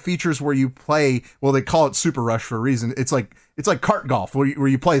new features where you play. Well, they call it Super Rush for a reason. It's like kart golf where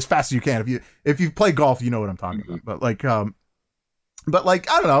you play as fast as you can. If you play golf, you know what I'm talking about. But like I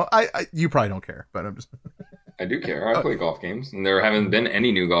don't know. You probably don't care, but I'm just. I do care. I play golf games, and there haven't been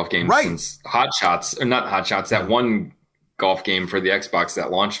any new golf games since Hot Shots, or not Hot Shots. That one golf game for the Xbox that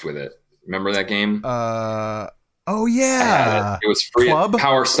launched with it. Remember that game? Oh yeah, it was free. Club?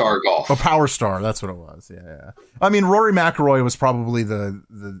 Power Star Golf. Oh, Power Star. That's what it was. Yeah. I mean, Rory McIlroy was probably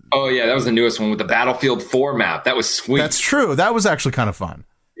the. Oh yeah, that was the newest one with the Battlefield 4 map. That was sweet. That's true. That was actually kind of fun.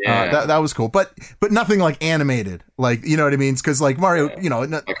 Yeah, that was cool, but nothing like animated, like, you know what I mean? Because like Mario, you know,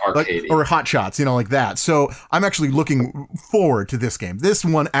 like or Hot Shots, you know, like that. So I'm actually looking forward to this game. This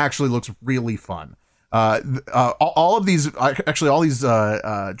one actually looks really fun. All these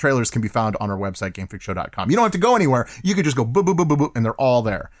trailers can be found on our website, GameFixShow.com. You don't have to go anywhere. You could just go boop, boop, boop, boop, boop, and they're all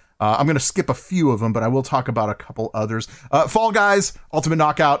there. I'm going to skip a few of them, but I will talk about a couple others. Fall Guys Ultimate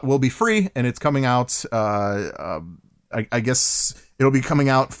Knockout will be free, and it's coming out. I guess it'll be coming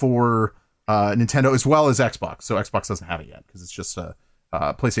out for Nintendo as well as Xbox. So Xbox doesn't have it yet because it's just a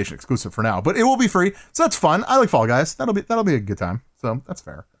PlayStation exclusive for now. But it will be free, so that's fun. I like Fall Guys. That'll be a good time. So that's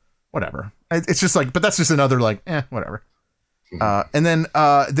fair. Whatever. It's just like, but that's just another like, whatever. And then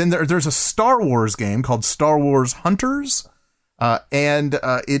there's a Star Wars game called Star Wars Hunters, and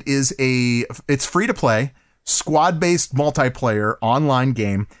it's free to play, squad based multiplayer online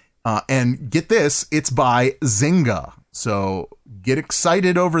game. And get this, it's by Zynga. So get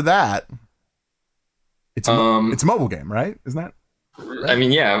excited over that. It's a mobile game, right? Isn't that? I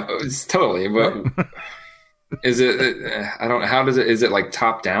mean, yeah, it's totally. But is it? I don't. How does it? Is it like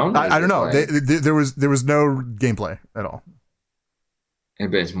top down? I don't know. There was no gameplay at all.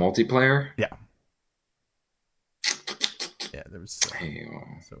 But it's multiplayer. Yeah. Yeah, there was.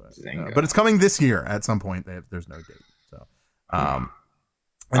 But it's coming this year at some point. There's no date. So.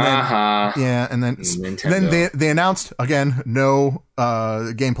 And then, yeah, and then Nintendo. they announced again no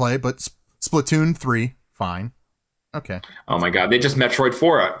gameplay, but Splatoon 3, fine, okay. Oh my god, they just Metroid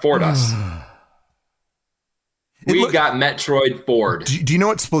 4'd us. We got Metroid 4'd. Do you know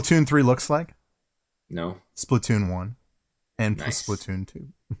what Splatoon 3 looks like? No. Splatoon 1 and Splatoon 2.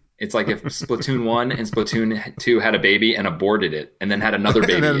 It's like if Splatoon 1 and Splatoon 2 had a baby and aborted it, and then had another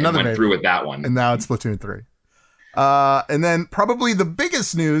baby and went through with that one, and now it's Splatoon 3. And then probably the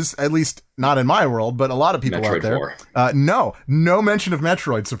biggest news, at least not in my world, but a lot of people Metroid out there. 4. No mention of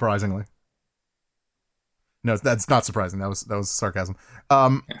Metroid, surprisingly. No, that's not surprising. That was sarcasm.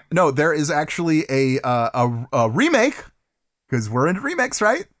 No, there is actually a remake, because we're into remakes,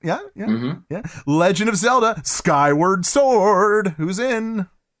 right? Yeah. Mm-hmm. Yeah. Legend of Zelda: Skyward Sword. Who's in?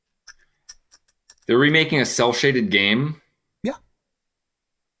 They're remaking a cell-shaded game.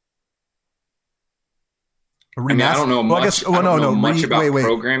 I mean, I don't know much. I don't know much about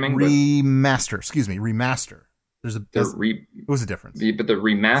programming. Remaster. Excuse me. Remaster. What was the difference? But the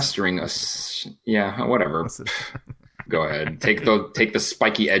remastering, whatever. Go ahead. Take the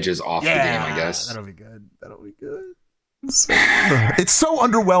spiky edges off the game, I guess. That'll be good. It's so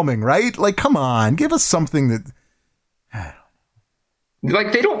underwhelming, right? Like, come on, give us something that.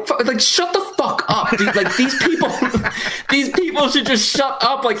 Like, they don't, like, shut the fuck up, dude. Like, these people should just shut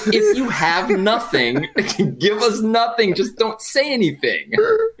up. Like, if you have nothing, give us nothing. Just don't say anything.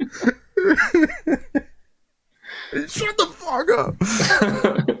 Shut the fuck up.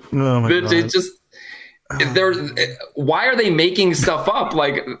 Oh my God. It just, why are they making stuff up?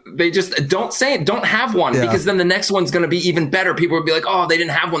 Like, they just don't say it, don't have one, because then the next one's going to be even better. People would be like, oh, they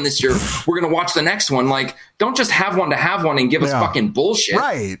didn't have one this year, we're going to watch the next one. Like, don't just have one to have one and give us fucking bullshit.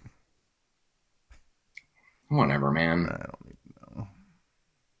 Right. Whatever, man. I don't even know.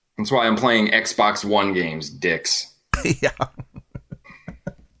 That's why I'm playing Xbox One games, dicks. Yeah.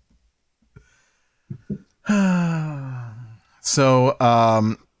 So,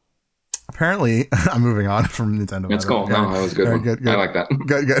 apparently, I'm moving on from Nintendo. It's cool. No, that was good. Good. I like that.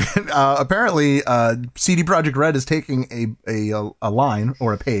 Good. Apparently, CD Projekt Red is taking a line,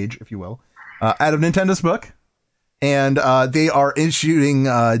 or a page, if you will, out of Nintendo's book, and they are issuing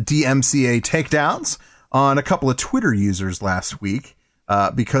DMCA takedowns on a couple of Twitter users last week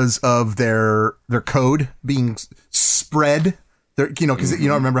because of their code being spread. Because you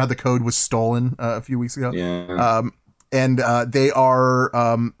don't remember how the code was stolen a few weeks ago. Yeah. And they are,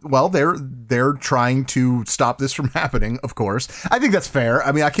 they're trying to stop this from happening, of course. I think that's fair.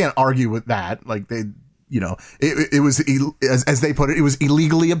 I mean, I can't argue with that. Like, they, it was, as they put it, it was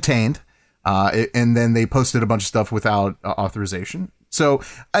illegally obtained. And then they posted a bunch of stuff without authorization. So,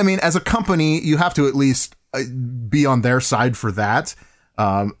 I mean, as a company, you have to at least be on their side for that.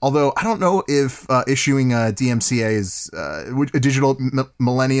 Although I don't know if issuing a DMCA is a digital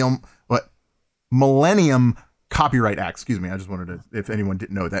Millennium Copyright Act. Excuse me. I just wanted to, if anyone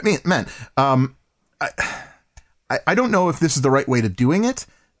didn't know what that meant. I don't know if this is the right way to doing it,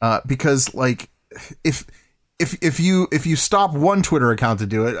 because like if you stop one Twitter account to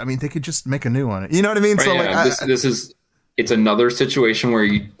do it, I mean, they could just make a new one. You know what I mean? Right, so yeah. like it's another situation where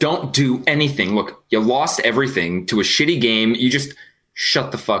you don't do anything. Look, you lost everything to a shitty game. You just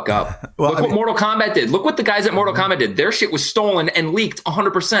shut the fuck up. Well, Look what Mortal Kombat did. Look what the guys at Mortal Kombat did. Their shit was stolen and leaked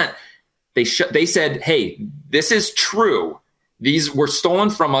 100%. They said, hey, this is true. These were stolen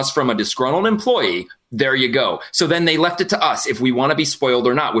from us from a disgruntled employee. There you go. So then they left it to us if we want to be spoiled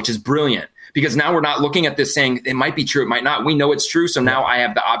or not, which is brilliant. Because now we're not looking at this saying it might be true, it might not. We know it's true, so now I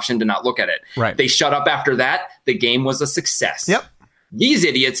have the option to not look at it. Right. They shut up after that. The game was a success. Yep. These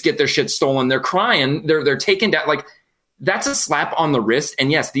idiots get their shit stolen. They're crying. They're taken down. Like, that's a slap on the wrist.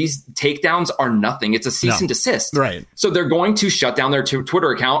 And yes, these takedowns are nothing. It's a cease and desist. Right. So they're going to shut down their Twitter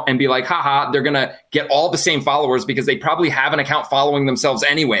account and be like, haha, they're going to get all the same followers because they probably have an account following themselves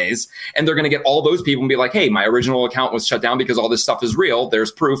anyways. And they're going to get all those people and be like, hey, my original account was shut down because all this stuff is real.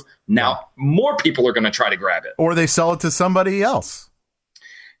 There's proof. Now more people are going to try to grab it. Or they sell it to somebody else.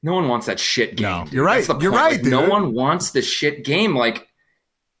 No one wants that shit game. No, you're right. You're right, like, dude. No one wants the shit game. Like,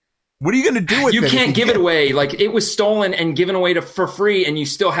 what are you going to do with it? You can't give it away. Like, it was stolen and given away for free, and you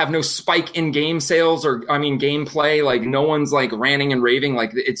still have no spike in game sales or, gameplay. Like, no one's like ranting and raving. Like,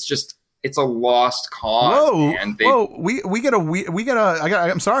 it's a lost cause. Whoa! I'm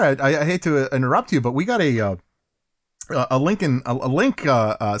sorry. I hate to interrupt you, but we got a link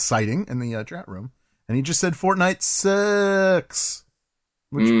citing in the chat room, and he just said Fortnite sucks,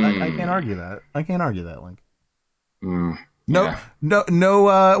 which I can't argue that. I can't argue that, Link. No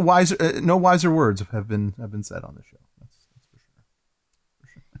wiser words have been said on the show. That's for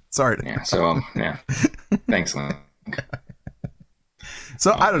sure. Sorry. Thanks, Link.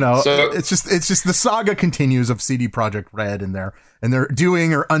 So I don't know. So, it's just the saga continues of CD Projekt Red and their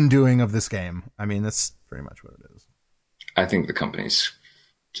doing or undoing of this game. I mean, that's pretty much what it is. I think the company's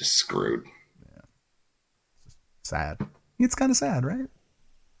just screwed. Yeah. Sad. It's kind of sad, right?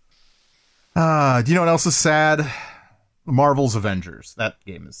 Do you know what else is sad? Marvel's Avengers. That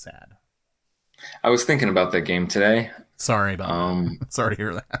game is sad. I was thinking about that game today. Sorry about that. Sorry to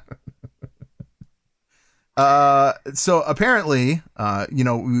hear that. So apparently,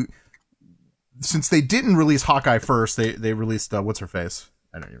 since they didn't release Hawkeye first, they released what's her face?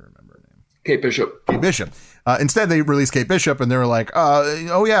 I don't even remember her name. Kate Bishop. Instead, they released Kate Bishop, and they were like,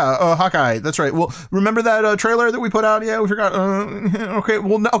 Hawkeye. That's right. Well, remember that trailer that we put out? Yeah, we forgot. Okay.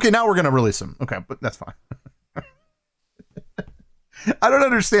 Well, now we're gonna release him. Okay, but that's fine. I don't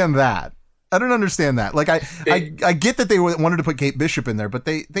understand that. Like, I get that they wanted to put Kate Bishop in there, but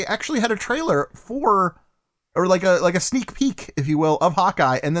they actually had a trailer for, or like a sneak peek, if you will, of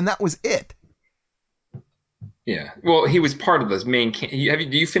Hawkeye, and then that was it. Yeah. Well, he was part of this main. Do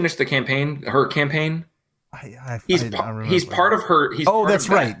you finish the campaign? Her campaign? He's part of her. That's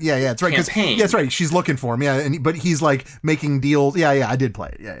right. Yeah, that's right. Campaign. Yeah, that's right. She's looking for him. Yeah, but he's like making deals. Yeah, I did play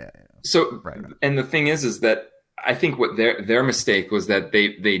it. Yeah. So, right. And the thing is that I think what their mistake was that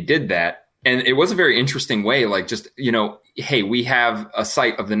they did that, and it was a very interesting way. Like, just, hey, we have a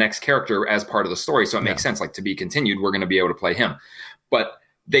sight of the next character as part of the story, so it makes sense. Like, to be continued, we're going to be able to play him. But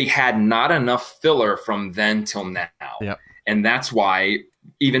they had not enough filler from then till now, and that's why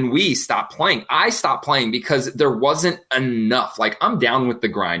even we stopped playing. I stopped playing because there wasn't enough. Like, I'm down with the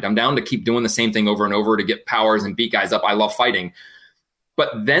grind. I'm down to keep doing the same thing over and over to get powers and beat guys up. I love fighting, but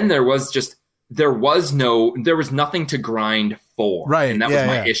then there was nothing to grind for. Right. And that was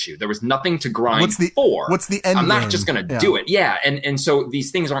my issue. There was nothing to grind for. What's the end I'm not game? just going to do it. Yeah. And so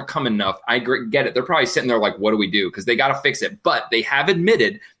these things aren't coming enough. I get it. They're probably sitting there like, what do we do? Because they got to fix it. But they have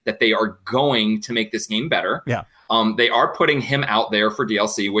admitted that they are going to make this game better. Yeah. They are putting him out there for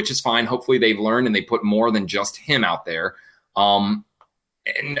DLC, which is fine. Hopefully they've learned and they put more than just him out there. And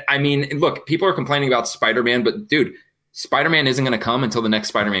I mean, look, people are complaining about Spider-Man, but dude, Spider-Man isn't going to come until the next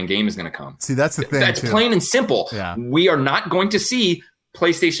Spider-Man game is going to come. See, that's the thing. That's plain and simple. Yeah. We are not going to see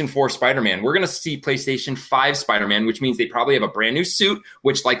PlayStation 4 Spider-Man. We're going to see PlayStation 5 Spider-Man, which means they probably have a brand new suit,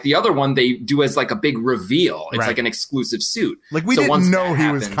 which, like the other one, they do as like a big reveal. It's like an exclusive suit. Like, we didn't know he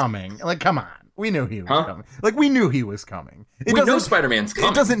was coming. Like, come on. We knew he was coming. Like, we knew he was coming. We know Spider-Man's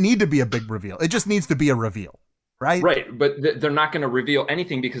coming. It doesn't need to be a big reveal. It just needs to be a reveal. Right. Right. But they're not going to reveal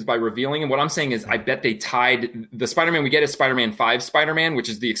anything, because by revealing, and what I'm saying is I bet they tied the Spider-Man we get is Spider-Man 5 Spider-Man, which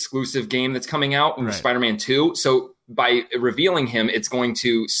is the exclusive game that's coming out, with Spider-Man 2. So by revealing him, it's going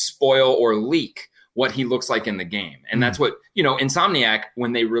to spoil or leak what he looks like in the game. And that's what, Insomniac,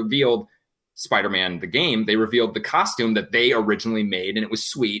 when they revealed Spider-Man, the game, they revealed the costume that they originally made, and it was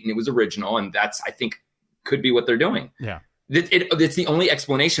sweet and it was original. And that's, I think, could be what they're doing. Yeah. It's the only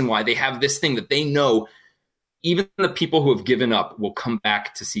explanation why they have this thing that they know. Even the people who have given up will come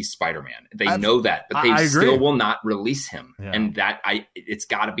back to see Spider-Man. They know that, but they still will not release him. Yeah. And it's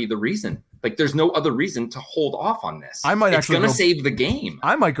got to be the reason. Like, there's no other reason to hold off on this. It's going to save the game.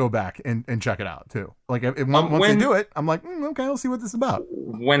 I might go back and check it out too. Like, once they do it, I'm like, okay, I'll see what this is about.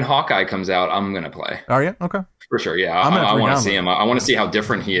 When Hawkeye comes out, I'm going to play. Are you? Okay. For sure. Yeah. I want to see him. I want to see how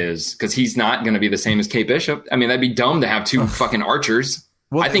different he is, because he's not going to be the same as Kate Bishop. I mean, that'd be dumb to have two fucking archers.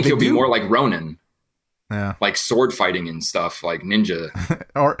 Well, I think he'll be more like Ronin. Yeah. Like sword fighting and stuff, like ninja.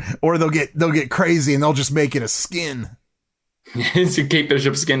 or they'll get crazy and they'll just make it a skin. Kate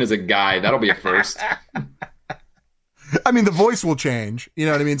Bishop's skin is a guy. That'll be a first. I mean, the voice will change. You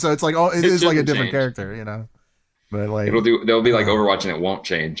know what I mean? So it's like, it is like a different character, But like, they'll be like Overwatch, and it won't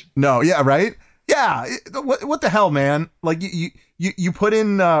change. No, yeah, right? Yeah. What the hell, man? Like, you put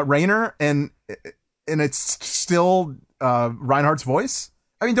in Raynor and it's still Reinhardt's voice.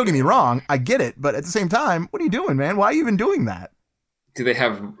 I mean, don't get me wrong, I get it, but at the same time, what are you doing, man? Why are you even doing that? Do they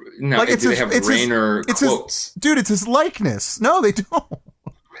have Raynor quotes? Dude, it's his likeness. No, they don't.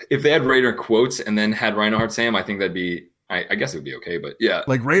 If they had Raynor quotes and then had Reinhardt Sam, I think that'd be, I guess it would be okay, but yeah.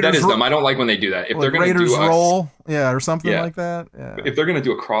 Like Raiders, that is dumb. I don't like when they do that. If like they're going to do roll, or something like that. Yeah. If they're going to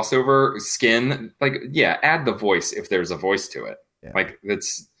do a crossover skin, like, add the voice if there's a voice to it. Yeah. Like,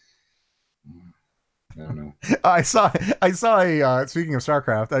 that's... I don't know. I saw a speaking of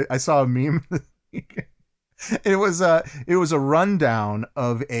StarCraft, I saw a meme. It was a rundown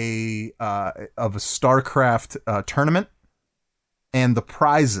of a StarCraft tournament and the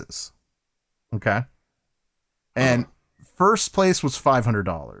prizes. Okay. And first place was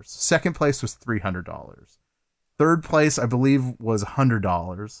 $500. Second place was $300. Third place, I believe, was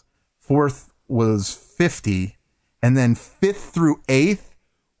 $100. Fourth was $50, and then fifth through eighth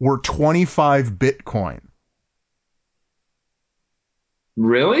were 25 Bitcoin.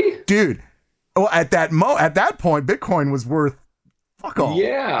 Really? Dude. Well, at that point, Bitcoin was worth fuck all.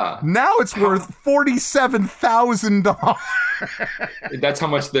 Yeah. Now it's worth $47,000. That's how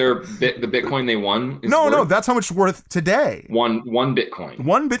much the Bitcoin they won is worth? No, that's how much it's worth today. One Bitcoin.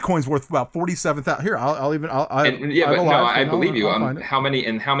 One Bitcoin's worth about 47,000. Here, I believe you. How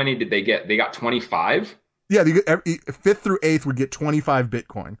many did they get? They got 25. Yeah, fifth through eighth would get 25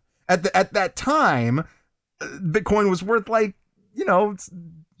 Bitcoin. At that time, Bitcoin was worth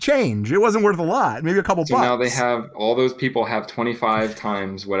change. It wasn't worth a lot, maybe a couple bucks. Now they have, all those people have 25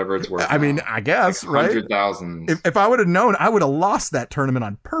 times whatever it's worth. I mean, I guess, like right? 100,000. If I would have known, I would have lost that tournament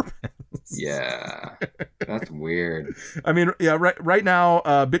on purpose. Yeah, that's weird. I mean, yeah, right now,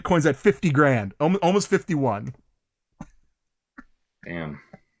 Bitcoin's at 50 grand, almost 51. Damn.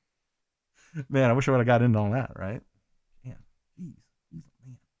 Man, I wish I would have got into all that, right? Man, jeez,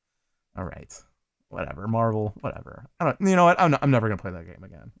 man. All right, whatever. Marvel, whatever. I don't. You know what? I'm never gonna play that game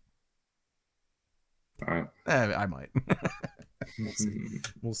again. All right. I might.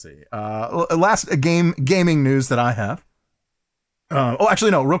 We'll see. Last gaming news that I have.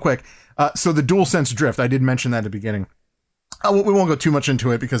 Actually, no, real quick. So the DualSense Drift, I did mention that at the beginning. We won't go too much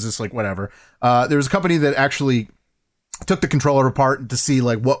into it because it's like whatever. There's a company that actually took the controller apart to see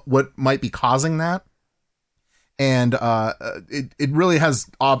like what might be causing that. And it really has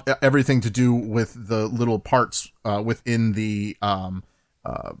everything to do with the little parts within the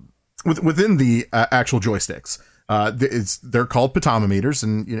within the actual joysticks. They're called potentiometers,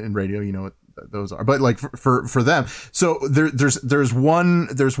 and in radio, you know what those are. But like for them, so there's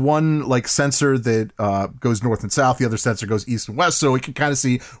one like sensor that goes north and south. The other sensor goes east and west, so it can kind of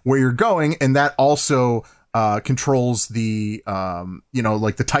see where you're going, and that also controls the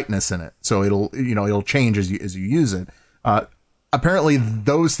like the tightness in it, so it'll change as you use it. Apparently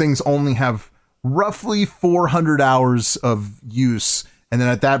those things only have roughly 400 hours of use, and then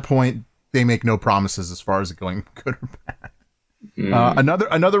at that point they make no promises as far as it going good or bad.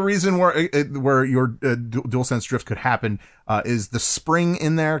 Another reason where your DualSense Drift could happen is the spring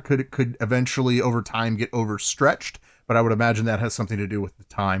in there could eventually over time get overstretched, but I would imagine that has something to do with the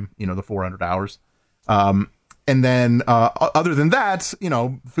time, the 400 hours. And then other than that,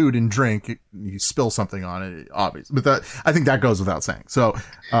 food and drink, you spill something on it, obviously, but I think that goes without saying. So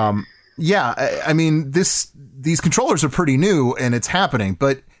I mean these controllers are pretty new and it's happening,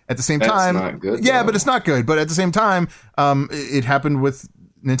 but at the same time, not good, yeah, but it's not good. But at the same time, it happened with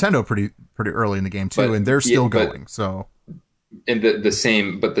Nintendo pretty early in the game too, and they're still going. So, and the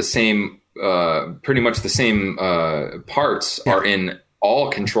same pretty much the same parts are in all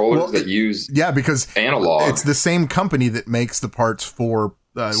controllers that use because analog. It's the same company that makes the parts for.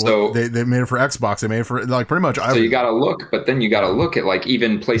 So they made it for Xbox. They made it for like pretty much. So you got to look, but then you got to look at like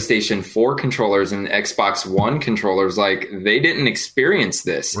even PlayStation 4 controllers and Xbox One controllers. Like they didn't experience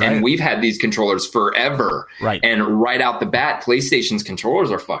this, right. And we've had these controllers forever. Right. And right out the bat, PlayStation's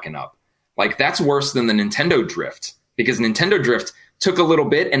controllers are fucking up. Like that's worse than the Nintendo Drift, because Nintendo Drift took a little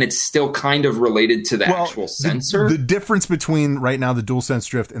bit and it's still kind of related to the actual sensor. The difference between right now the DualSense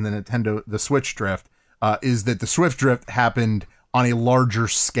Drift and the Switch Drift is that the Switch Drift happened on a larger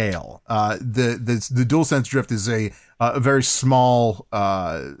scale. The DualSense Drift is a very small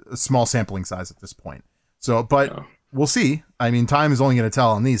sampling size at this point. So, but we'll see. I mean, time is only going to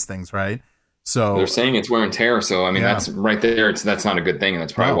tell on these things, right? So they're saying it's wear and tear. So, I mean, that's right there. That's not a good thing. And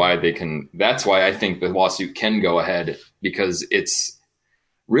that's probably why that's why I think the lawsuit can go ahead, because it's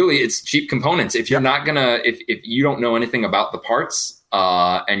cheap components. If you're not if you don't know anything about the parts,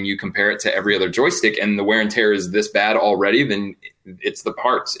 and you compare it to every other joystick and the wear and tear is this bad already, then it's the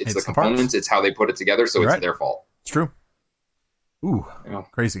parts, it's the components, it's how they put it together. So it's their fault. It's true. Ooh,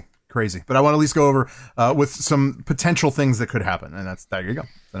 crazy. But I want to at least go over with some potential things that could happen. And there you go.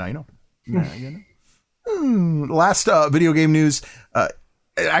 So now you know. Last video game news.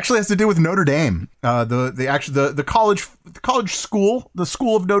 It actually has to do with Notre Dame. The college school, the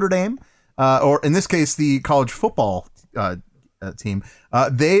school of Notre Dame, or in this case, the college football team.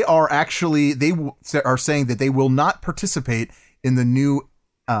 They are saying that they will not participate in the new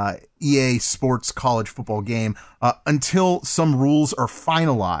EA Sports college football game until some rules are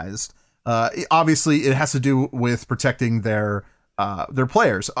finalized. Obviously, it has to do with protecting their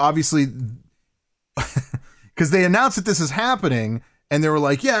players. Obviously, because they announced that this is happening. And they were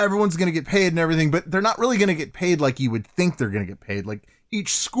like, yeah, everyone's going to get paid and everything, but they're not really going to get paid like you would think they're going to get paid. Like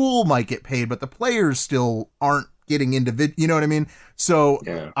each school might get paid, but the players still aren't getting individual. You know what I mean? So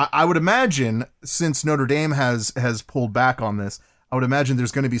I would imagine, since Notre Dame has pulled back on this, I would imagine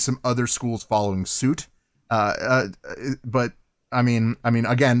there's going to be some other schools following suit. But I mean,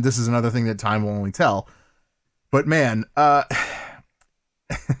 again, this is another thing that time will only tell. But man,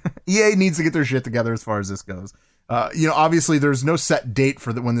 EA needs to get their shit together as far as this goes. Obviously there's no set date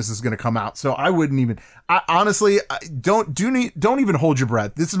for when this is going to come out. So I wouldn't even, honestly, don't even hold your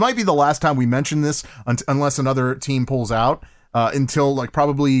breath. This might be the last time we mention this unless another team pulls out, until like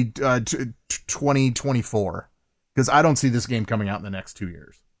probably 2024, because I don't see this game coming out in the next 2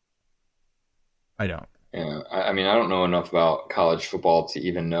 years. I don't. Yeah. I mean, I don't know enough about college football to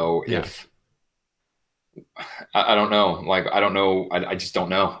even know if, I don't know. Like, I don't know. I just don't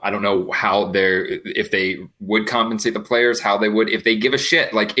know. I don't know how if they would compensate the players, how they would, if they give a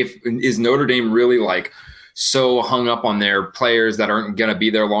shit. Like, is Notre Dame really like so hung up on their players that aren't going to be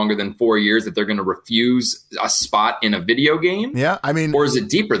there longer than 4 years that they're going to refuse a spot in a video game? Yeah. I mean, or is it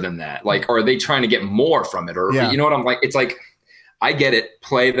deeper than that? Like, or are they trying to get more from it? Or, you know what I'm like? It's like, I get it.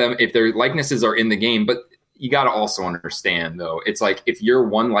 Play them if their likenesses are in the game, but you got to also understand though. It's like, if you're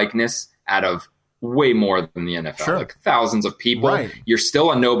one likeness out of way more than the NFL. Sure. Like thousands of people. Right. You're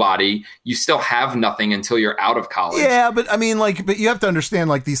still a nobody. You still have nothing until you're out of college. Yeah, but I mean, like, but you have to understand,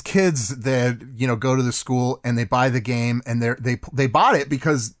 like, these kids that, you know, go to the school and they buy the game and they bought it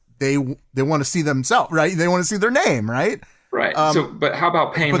because they want to see themselves, right? They want to see their name, right? Right. But how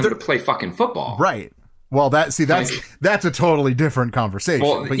about paying them to play fucking football? Right. Well, that's a totally different conversation.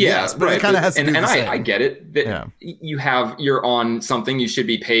 Well, but yes, but right. it kind of has to do the same. I get it. That you're on something, you should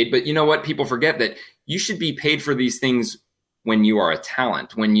be paid. But you know what? People forget that you should be paid for these things when you are a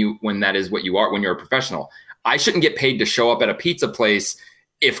talent, when that is what you are, when you're a professional. I shouldn't get paid to show up at a pizza place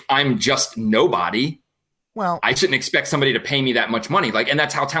if I'm just nobody. Well, I shouldn't expect somebody to pay me that much money. Like, and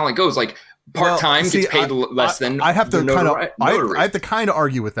that's how talent goes. Like, part-time gets paid less than. I have to I have to kind of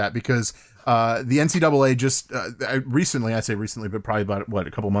argue with that because the NCAA just recently, I say recently, but probably about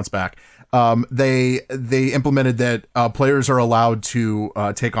a couple months back, they implemented that players are allowed to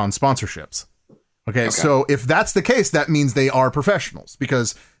take on sponsorships. Okay, so if that's the case, that means they are professionals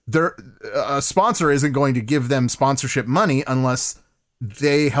because a sponsor isn't going to give them sponsorship money unless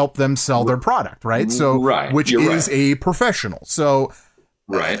they help them sell their product, right? So, which is a professional. So.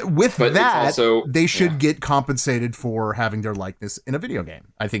 Right. With that, they should get compensated for having their likeness in a video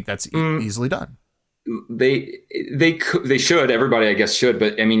game. I think that's easily done. They should. Everybody, I guess, should.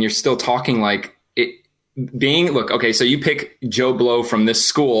 But I mean, you're still talking like it being. Look, okay. So you pick Joe Blow from this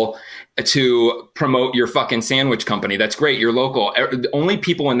school to promote your fucking sandwich company. That's great. You're local. The only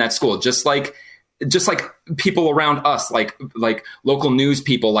people in that school, just like people around us, like local news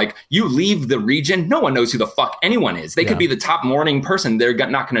people, like you leave the region, no one knows who the fuck anyone is. They could be the top morning person. They're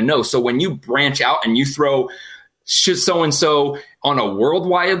not going to know. So when you branch out and you throw so-and-so on a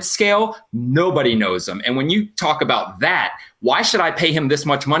worldwide scale, nobody knows them. And when you talk about that, why should I pay him this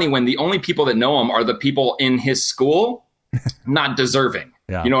much money when the only people that know him are the people in his school? Not deserving.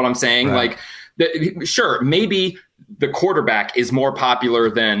 You know what I'm saying? Right. Like, sure, maybe the quarterback is more popular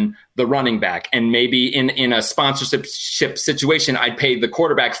than the running back. And maybe in a sponsorship situation, I'd pay the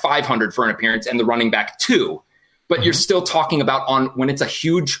quarterback $500 for an appearance and the running back $200. But you're still talking about when it's a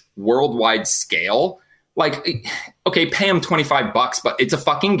huge worldwide scale, like, okay, pay them $25, but it's a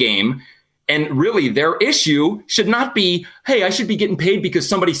fucking game. And really their issue should not be, hey, I should be getting paid because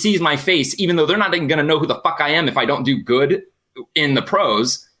somebody sees my face, even though they're not even going to know who the fuck I am if I don't do good in the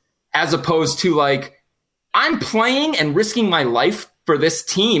pros, as opposed to like, I'm playing and risking my life for this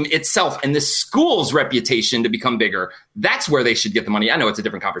team itself and this school's reputation to become bigger. That's where they should get the money. I know it's a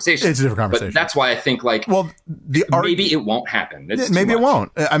different conversation. It's a different conversation. But that's why I think like, maybe it won't happen. Maybe it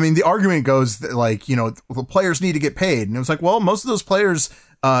won't. I mean, the argument goes that, like, you know, the players need to get paid. And it was like, well, most of those players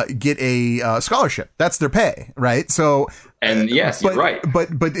get a scholarship. That's their pay, right? So, and yes, you're right.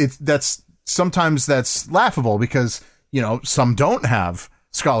 But sometimes that's laughable because, you know, some don't have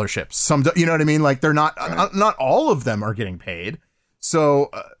scholarships. Some, you know what I mean? Like they're not all of them are getting paid. So,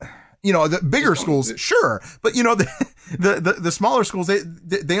 you know, the bigger schools, sure, but you know, the smaller schools,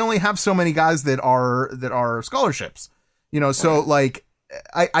 they only have so many guys that are scholarships. You know, so like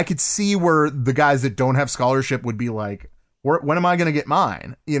I could see where the guys that don't have scholarship would be like, when am I going to get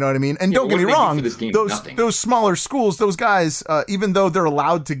mine? You know what I mean? And don't get me wrong, those smaller schools, those guys, even though they're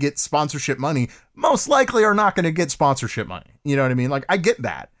allowed to get sponsorship money, most likely are not going to get sponsorship money. You know what I mean? Like, I get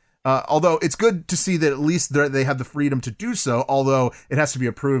that. Although it's good to see that at least they have the freedom to do so, although it has to be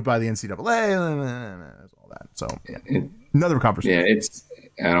approved by the NCAA and all that. So another conversation.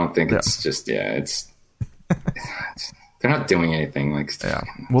 Yeah, I don't think it's just, they're not doing anything. Like,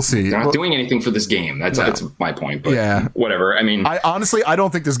 we'll see. They're not doing anything for this game. That's my point. But whatever. I mean, I honestly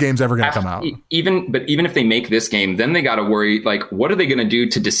don't think this game's ever going to come out. Even if they make this game, then they got to worry. Like, what are they going to do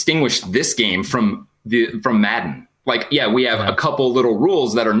to distinguish this game from Madden? Like, we have a couple little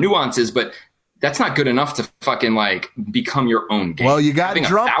rules that are nuances, but that's not good enough to fucking like become your own game. Well, you got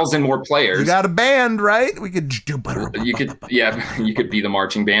 1,000 more players. You got a band, right? We could do better. You could be the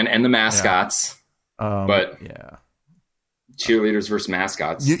marching band and the mascots. But cheerleaders versus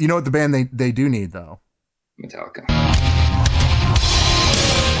mascots. You know what the band they do need though? Metallica.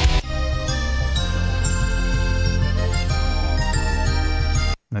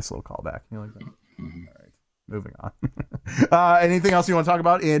 Nice little callback. You like that? Mm-hmm. All right. Moving on. Anything else you want to talk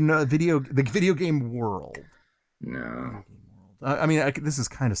about in the video game world? No. I mean, this is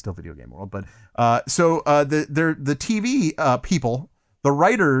kind of still video game world, but the TV people, the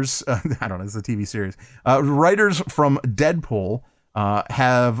writers, I don't know, it's a TV series. Writers from Deadpool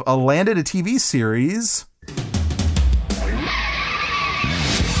have landed a TV series.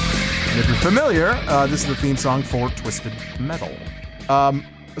 And if you're familiar, this is the theme song for Twisted Metal.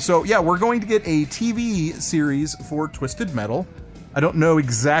 So we're going to get a TV series for Twisted Metal. I don't know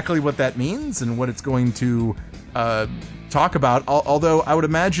exactly what that means and what it's going to talk about. Although I would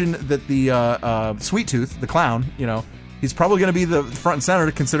imagine that the Sweet Tooth, the clown, he's probably going to be the front and center,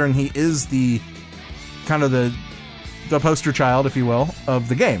 considering he is the kind of the poster child, if you will, of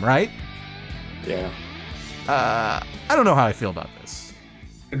the game, right? Yeah. I don't know how I feel about this.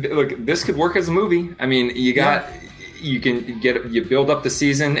 Look, this could work as a movie. I mean, you build up the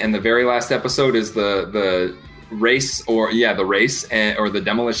season, and the very last episode is the race, or the race, or the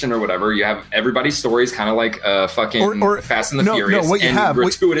demolition, or whatever. You have everybody's stories, kind of like fucking or Fast and the Furious,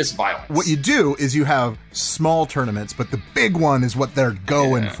 gratuitous violence. What you do is you have small tournaments, but the big one is what they're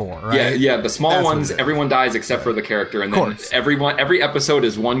going for, right? Yeah. The small ones, everyone dies except for the character, and then every episode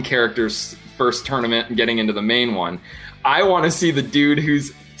is one character's first tournament getting into the main one. I want to see the dude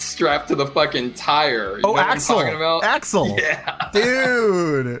who's strapped to the fucking tire. You know Axel! What I'm talking about? Axel! Yeah.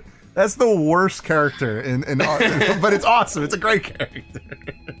 Dude! That's the worst character in but it's awesome. It's a great character.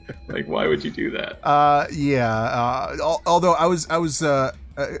 Like, why would you do that? Although I was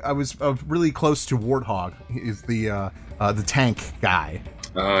really close to Warthog. He's the tank guy.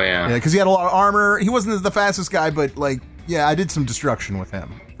 Oh yeah. Yeah, because he had a lot of armor. He wasn't the fastest guy, but I did some destruction with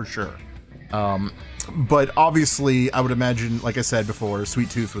him for sure. But obviously, I would imagine, like I said before,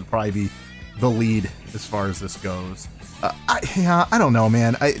 Sweet Tooth would probably be the lead as far as this goes. I don't know,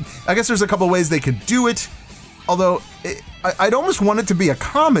 man. I guess there's a couple ways they could do it. Although I'd almost want it to be a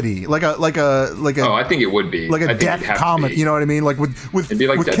comedy, like a. Oh, I think it would be like a death comedy. You know what I mean? Like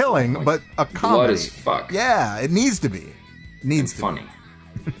with killing, like, but a comedy. Blood as fuck. Yeah, it needs to be. Needs to funny.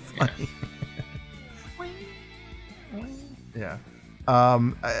 Be. Funny. Yeah. I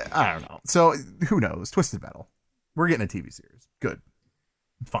don't know. So who knows? Twisted Metal. We're getting a TV series. Good.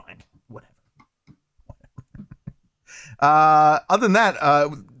 Fine. Whatever. Other than that,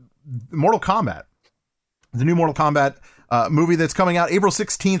 Mortal Kombat. The new Mortal Kombat movie that's coming out April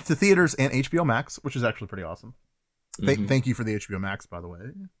 16th to theaters and HBO Max, which is actually pretty awesome. Thank you for the HBO Max, by the way,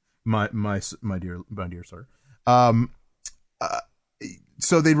 my dear sir.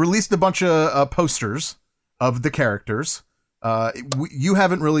 So they released a bunch of posters of the characters. You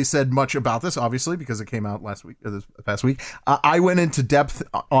haven't really said much about this, obviously, because it came out this past week. I went into depth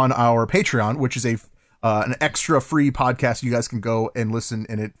on our Patreon, which is an extra free podcast you guys can go and listen,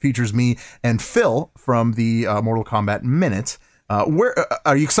 and it features me and Phil from the Mortal Kombat Minute. Where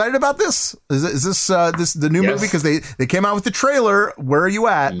are you excited about this? Is this the new movie? Because they came out with the trailer. Where are you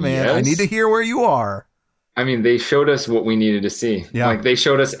at, man? Yes. I need to hear where you are. I mean, they showed us what we needed to see. Yeah. Like, they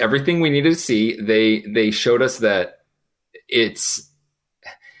showed us everything we needed to see. They showed us that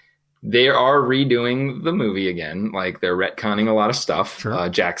they are redoing the movie again. Like, they're retconning a lot of stuff. Sure.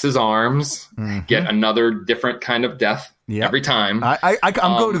 Jax's arms get another different kind of death every time. I'm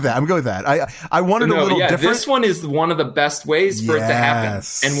going to that. I'm going with that. I wanted a little different. This one is one of the best ways for it to happen,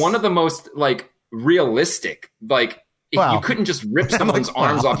 and one of the most realistic. You couldn't just rip someone's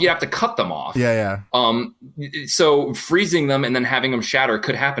arms off. You'd have to cut them off. Yeah. So freezing them and then having them shatter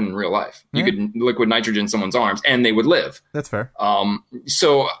could happen in real life. You could liquid nitrogen someone's arms and they would live. That's fair.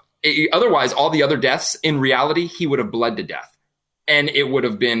 Otherwise, all the other deaths, in reality, he would have bled to death. And it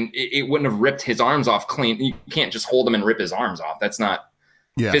wouldn't have ripped his arms off clean. You can't just hold him and rip his arms off. That's not,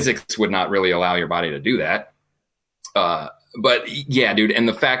 physics would not really allow your body to do that. But yeah, dude. And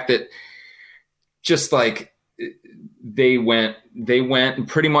the fact that just they went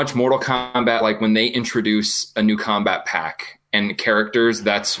pretty much Mortal Kombat, like when they introduce a new combat pack and characters,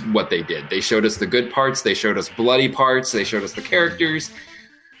 that's what they did. They showed us the good parts. They showed us bloody parts. They showed us the characters.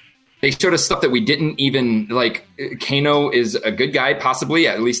 They showed us stuff that we didn't even like. Kano is a good guy, possibly,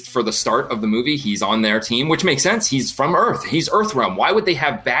 at least for the start of the movie. He's on their team, which makes sense. He's from Earth. He's Earthrealm. Why would they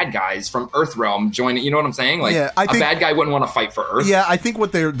have bad guys from Earthrealm join it? You know what I'm saying? Like, I think a bad guy wouldn't want to fight for Earth. Yeah, I think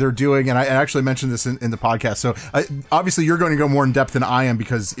what they're doing, and I actually mentioned this in the podcast. So obviously, you're going to go more in depth than I am,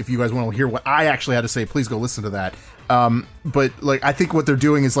 because if you guys want to hear what I actually had to say, please go listen to that. But I think what they're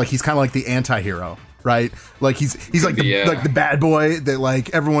doing is he's kind of like the anti-hero. Right, like he's like the bad boy that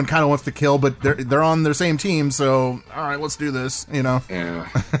everyone kind of wants to kill, but they're on their same team. So all right, let's do this. Yeah.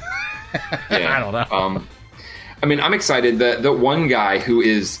 I don't know. I mean, I'm excited that the one guy who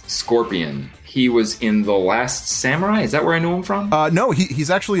is Scorpion, he was in The Last Samurai. Is that where I knew him from? No, he's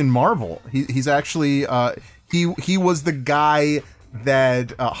actually in Marvel. He's actually he was the guy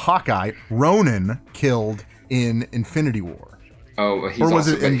that Hawkeye Ronin killed in Infinity War. Oh, he's or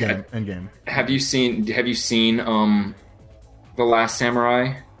was also, it Endgame? Have you seen The Last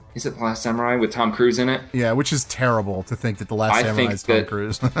Samurai? Is it The Last Samurai with Tom Cruise in it? Yeah, which is terrible to think that The Last Samurai is Tom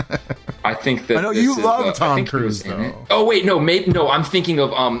Cruise. I think that I know you love Tom Cruise though. Oh wait, no, I'm thinking of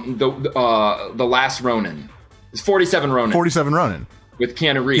the Last Ronin. It's 47 Ronin. 47 Ronin. With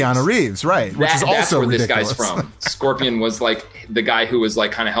Keanu Reeves. Keanu Reeves, right. Which is also that's where ridiculous. this guy's from. Scorpion was like the guy who was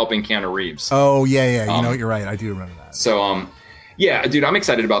like kind of helping Keanu Reeves. Oh, yeah. You know what? You're right. I do remember that. So, yeah, dude, I'm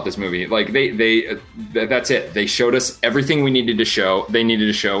excited about this movie. Like, that's it. They showed us everything we needed to show. They needed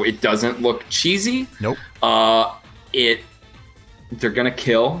to show. It doesn't look cheesy. Nope. They're gonna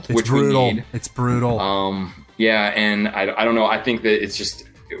kill, It's which brutal. we need. It's brutal. Yeah, and I don't know. I think that it's just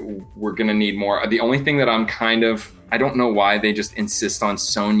we're gonna need more. The only thing that I don't know why they just insist on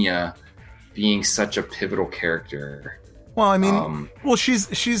Sonya being such a pivotal character. Well, I mean, she's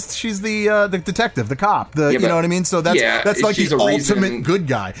the detective, the cop, you know what I mean? So that's like the ultimate good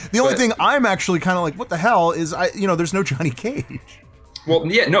guy. The only thing I'm actually kind of like, what the hell is there's no Johnny Cage. Well,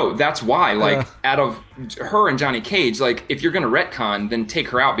 yeah, no, that's why. Like, out of her and Johnny Cage, like, if you're gonna retcon, then take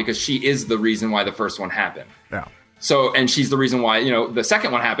her out because she is the reason why the first one happened. Yeah. So, and she's the reason why the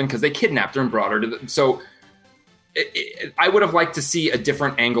second one happened because they kidnapped her and brought her to so. I would have liked to see a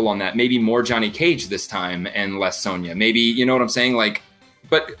different angle on that. Maybe more Johnny Cage this time and less Sonya. Maybe, you know what I'm saying? Like,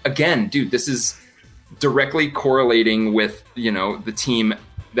 but again, dude, this is directly correlating with, the team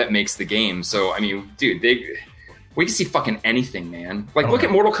that makes the game. So, I mean, dude, we can see fucking anything, man. Like, look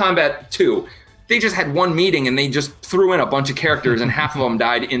at Mortal Kombat 2. They just had one meeting and they just threw in a bunch of characters and half of them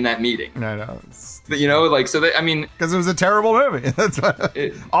died in that meeting. I know. Because it was a terrible movie. That's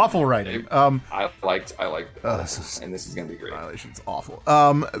awful writing. I liked and this is gonna be great. Annihilation's awful.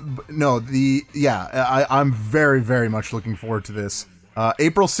 I'm very, very much looking forward to this.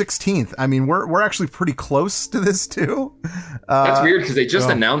 April 16th. I mean, we're actually pretty close to this too. That's weird because they just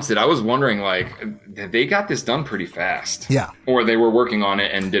announced it. I was wondering, like, they got this done pretty fast. Yeah. Or they were working on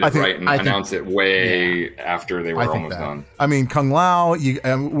it and did it right and announced it way after they were almost done. I mean, Kung Lao,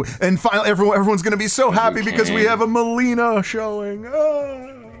 and finally everyone's going to be so happy because we have a Melina showing.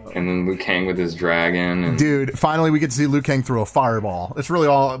 And then Liu Kang with his dragon. Dude, finally we get to see Liu Kang throw a fireball. That's really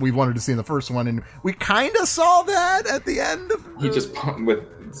all we wanted to see in the first one, and we kind of saw that at the end of. He just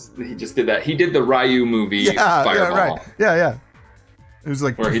did that. He did the Ryu movie fireball. Yeah, right. Yeah. It was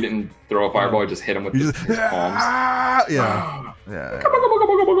like where he didn't throw a fireball; he just hit him with his palms. Yeah.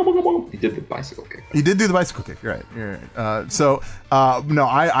 He did the bicycle kick. He did do the bicycle kick. You're right. No,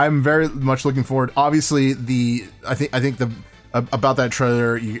 I'm very much looking forward. Obviously, I think about that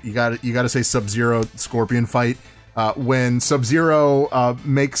trailer, you got to say Sub-Zero Scorpion fight when Sub-Zero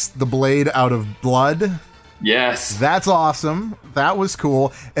makes the blade out of blood. Yes, that's awesome. That was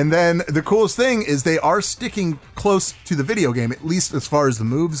cool. And then the coolest thing is they are sticking close to the video game, at least as far as the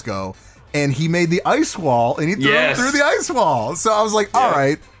moves go. And he made the ice wall, and he threw it through the ice wall. So I was like, all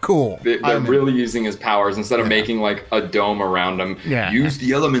right, cool. They're really using his powers instead of making like a dome around him. Yeah. Use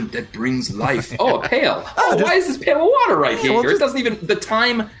the element that brings life. Oh, a pail. Why is this pail of water right here? It doesn't even, the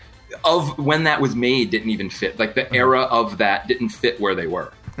time of when that was made didn't even fit. Like the era of that didn't fit where they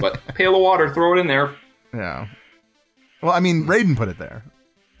were. But a pail of water, throw it in there. Yeah. Well, I mean, Raiden put it there.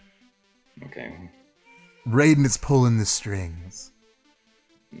 Okay. Raiden is pulling the strings.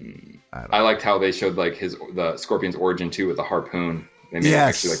 I liked how they showed like the Scorpion's origin too with the harpoon. They made it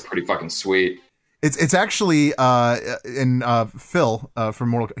actually like pretty fucking sweet. It's actually in Phil from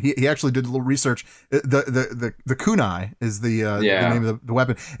Mortal. He actually did a little research. The kunai is the name of the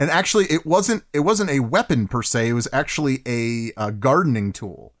weapon, and actually it wasn't a weapon per se. It was actually a gardening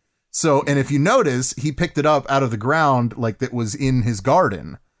tool. So, and if you notice, he picked it up out of the ground like that was in his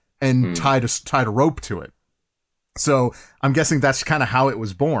garden and tied a rope to it. So I'm guessing that's kind of how it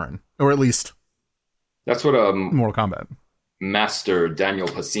was born, or at least that's what Mortal Kombat Master Daniel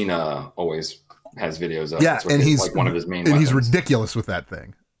Pacina always has videos of. Yeah, and he's like one of his main. And weapons. He's ridiculous with that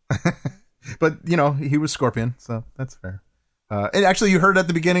thing. But he was Scorpion, so that's fair. And actually, you heard at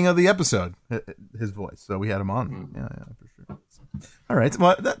the beginning of the episode his voice, so we had him on. Yeah, for sure. So, all right,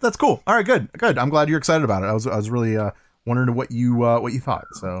 well that's cool. All right, good. I'm glad you're excited about it. I was really wondering what you thought.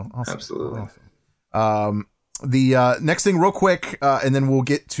 So awesome. Absolutely. Awesome. The next thing, real quick, and then we'll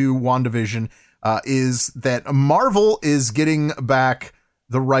get to WandaVision, is that Marvel is getting back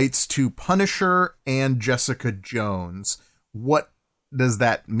the rights to Punisher and Jessica Jones. What does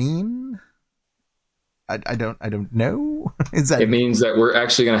that mean? I don't know. It means that we're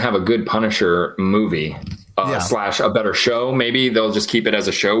actually going to have a good Punisher movie / a better show. Maybe they'll just keep it as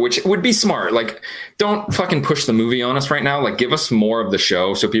a show, which would be smart. Like, don't fucking push the movie on us right now. Like, give us more of the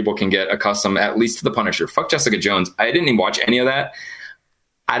show so people can get accustomed at least to the Punisher. Fuck Jessica Jones. I didn't even watch any of that.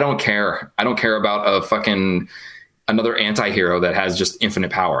 I don't care. I don't care about a fucking another anti-hero that has just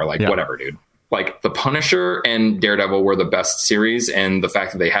infinite power. Like, whatever, dude. Like, the Punisher and Daredevil were the best series, and the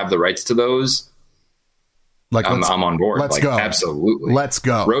fact that they have the rights to those, like, I'm on board. Let's go. Absolutely. Let's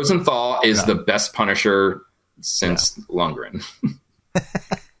go. Rosenthal is the best Punisher since Lundgren.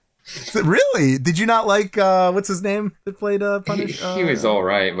 Really? Did you not like what's his name that played Punish? He was all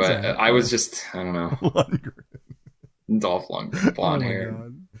right, but I was just, I don't know. Lundgren. Dolph Lundgren, blonde hair.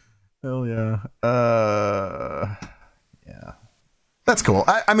 God. Hell yeah. Yeah. That's cool.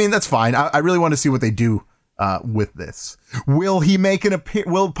 I mean, that's fine. I really want to see what they do with this. Will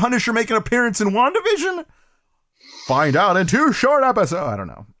will Punisher make an appearance in WandaVision? Find out in 2 short episodes. I don't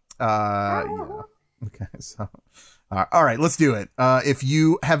know. Yeah. Okay, so all right, let's do it. If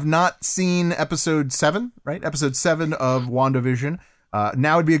you have not seen episode 7, right? Episode 7 of WandaVision,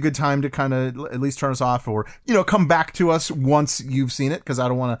 now would be a good time to kind of at least turn us off, or, come back to us once you've seen it, because I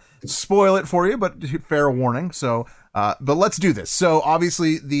don't want to spoil it for you, but fair warning. So, but let's do this. So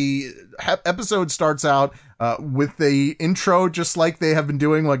obviously the episode starts out with the intro, just like they have been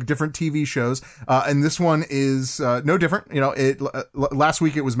doing like different TV shows. And this one is no different. Last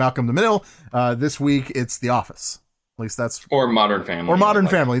week it was Malcolm in the Middle. This week it's The Office. At least that's or Modern Family. Or Modern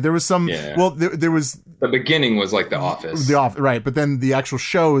Family. There was some. Yeah. Well, there was the beginning was like The Office. Right? But then the actual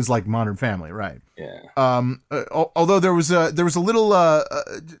show is like Modern Family, right? Yeah. Although there was a little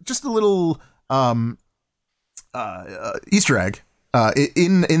just a little Easter egg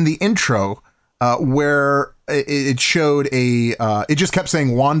in the intro where it showed it just kept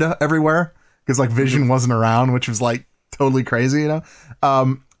saying Wanda everywhere because like Vision wasn't around, which was like totally crazy,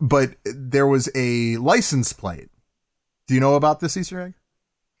 but there was a license plate. Do you know about this Easter egg?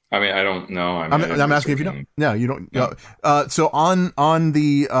 I mean, I don't know. I'm asking if you don't. No, you don't. No. So on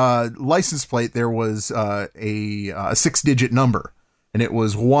the license plate, there was a 6-digit number, and it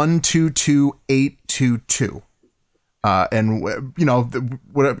was 122822. And what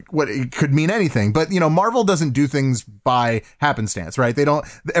it could mean anything, but Marvel doesn't do things by happenstance, right? They don't.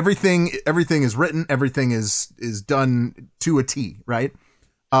 Everything is written. Everything is done to a T, right?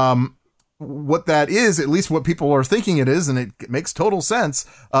 What that is, at least what people are thinking it is, and it makes total sense.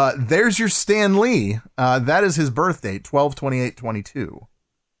 There's your Stan Lee. That is his birth date, 12/28/22.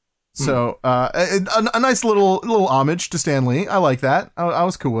 So a nice little homage to Stan Lee. I like that. I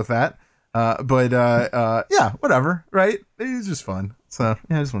was cool with that. But yeah, whatever, right? It's just fun. So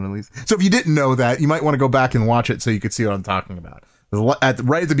yeah, I just want to at least. So if you didn't know that, you might want to go back and watch it so you could see what I'm talking about.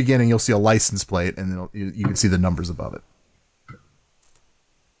 Right at the beginning, you'll see a license plate, and then you can see the numbers above it.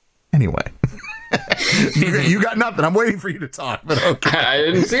 Anyway, you got nothing. I'm waiting for you to talk, but okay. I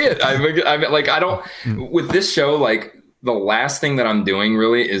didn't see it. I don't. With this show, like the last thing that I'm doing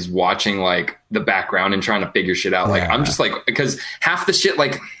really is watching like the background and trying to figure shit out. Like I'm just like, because half the shit,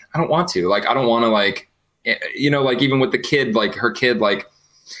 like I don't want to. Like I don't want to like, like even with the kid, like her kid, like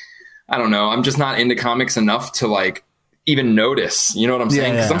I don't know. I'm just not into comics enough to like even notice. You know what I'm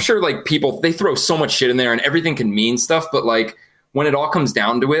saying? Because I'm sure like people, they throw so much shit in there and everything can mean stuff, but like when it all comes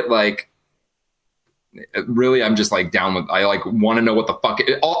down to it, like really, I'm just like down with, I like want to know what the fuck,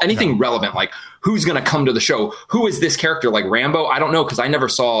 anything relevant, like who's going to come to the show? Who is this character? Like Rambo? I don't know. Cause I never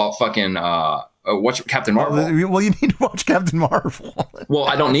saw fucking, watch Captain Marvel. Well, you need to watch Captain Marvel. Well,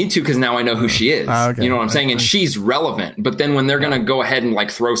 I don't need to, cause now I know who she is. Okay. You know what I'm saying? And she's relevant, but then when they're going to go ahead and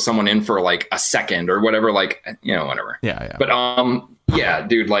like throw someone in for like a second or whatever, like, whatever. Yeah. But, yeah,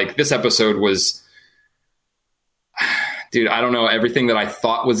 dude, like this episode was, dude, I don't know. Everything that I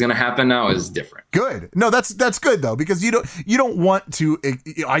thought was going to happen now is different. Good. No, that's good though, because you don't want to.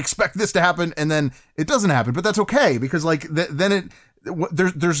 I expect this to happen, and then it doesn't happen, but that's okay because like then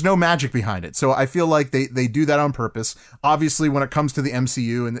there's no magic behind it. So I feel like they do that on purpose. Obviously, when it comes to the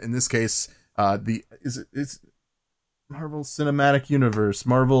MCU, and in this case, it's Marvel Cinematic Universe,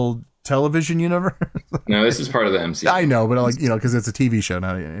 Marvel Television Universe. No, this is part of the MCU. I know, but like because it's a TV show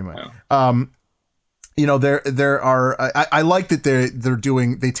now. Anyway. No. There are. I like that they're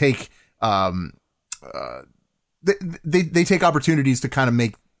doing. They take they take opportunities to kind of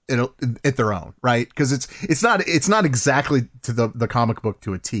make it their own, right? Because it's not exactly to the comic book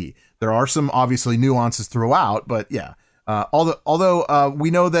to a T. There are some obviously nuances throughout, but yeah. Although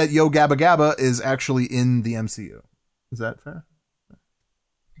we know that Yo Gabba Gabba is actually in the MCU. Is that fair? I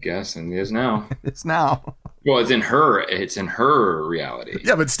guess, and it is now. It's now. Well, it's in her reality.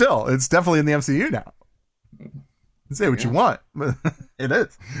 Yeah, but still, it's definitely in the MCU now. Say what you want, but it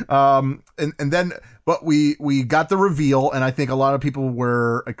is. And then, but we got the reveal, and I think a lot of people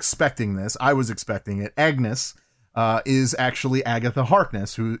were expecting this. I was expecting it. Agnes is actually Agatha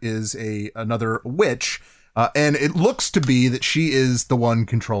Harkness, who is another witch, and it looks to be that she is the one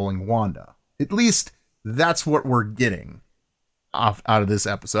controlling Wanda. At least that's what we're getting out of this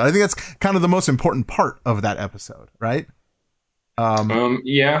episode. I think that's kind of the most important part of that episode, right?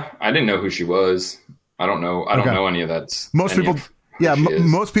 Yeah, I didn't know who she was. I don't know. I don't know any of that. Most people Yeah, who she is.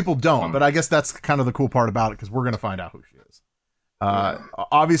 most people don't, but I guess that's kind of the cool part about it because we're going to find out who she is.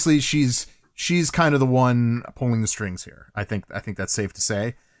 Obviously, she's kind of the one pulling the strings here. I think that's safe to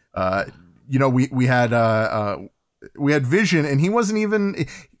say. We had Vision, and he wasn't even.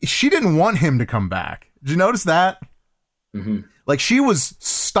 She didn't want him to come back. Did you notice that? Mm-hmm. Like she was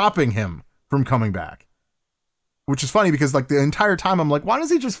stopping him from coming back, which is funny because like the entire time I'm like, why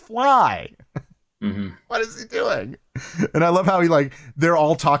does he just fly? Mm-hmm. What is he doing? And I love how they're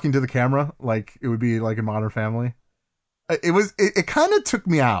all talking to the camera like it would be like a Modern Family. It kind of took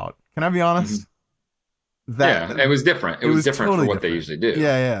me out. Can I be honest? Mm-hmm. It was different. It was different totally for what they usually do.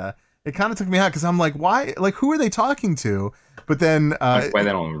 Yeah. It kind of took me out because I'm like, why? Like, who are they talking to? But then that's why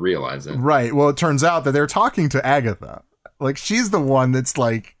they don't realize it. Right. Well, it turns out that they're talking to Agatha. Like, she's the one that's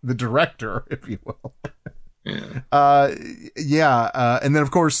like the director, if you will. Yeah. And then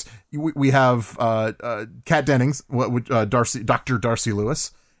of course we have Kat Dennings, Dr. Darcy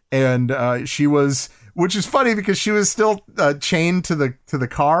Lewis, and she was, which is funny because she was still chained to the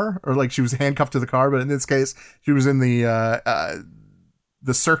car, or like she was handcuffed to the car, but in this case she was in the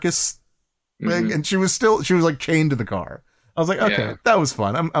circus thing, and she was like chained to the car. I was like, okay, that was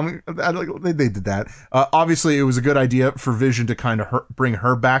fun. I like they did that. Obviously, it was a good idea for Vision to kind of bring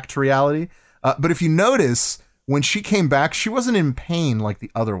her back to reality. But if you notice, when she came back, she wasn't in pain like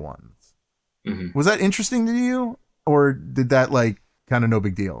the other ones. Mm-hmm. Was that interesting to you, or did that like kind of no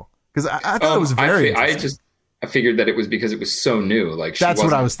big deal? Because I thought it was very. I figured that it was because it was so new. Like that's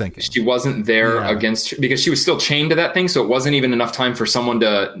what I was thinking. She wasn't there against, because she was still chained to that thing, so it wasn't even enough time for someone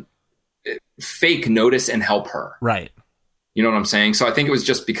to fake notice and help her. Right. You know what I'm saying? So I think it was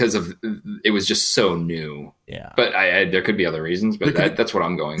just because it was just so new. Yeah. But there could be other reasons, but that's what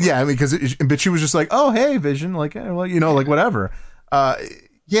I'm going with. Yeah, I mean, but she was just like, oh, hey, Vision, like, well, like whatever.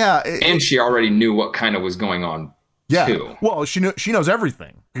 And she already knew what kind of was going on. Yeah. Too. Well, she knows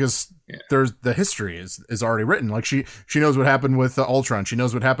everything because there's the history is already written. Like she knows what happened with Ultron. She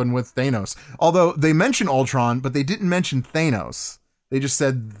knows what happened with Thanos. Although they mention Ultron, but they didn't mention Thanos. They just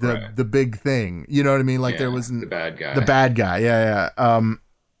said the big thing. You know what I mean? Like there wasn't the bad guy. The bad guy. Yeah.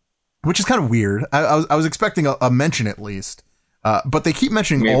 Which is kind of weird. I was expecting a mention at least. But they keep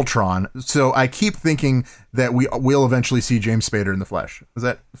mentioning Ultron, so I keep thinking that we'll eventually see James Spader in the flesh. Is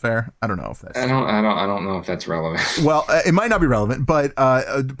that fair? I don't know if that's. I don't know if that's relevant. Well, it might not be relevant, but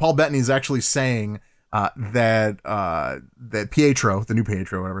Paul Bettany is actually saying that Pietro, the new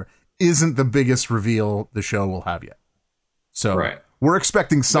Pietro, whatever, isn't the biggest reveal the show will have yet. So we're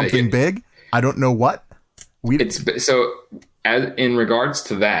expecting something big. I don't know what. In regards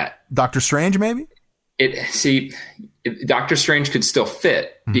to that, Doctor Strange, maybe. Doctor Strange could still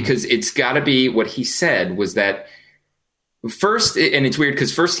fit because it's got to be what he said was that first, and it's weird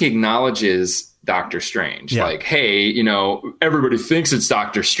because first he acknowledges Doctor Strange, like, hey, everybody thinks it's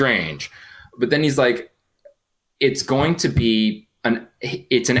Doctor Strange, but then he's like, it's going to be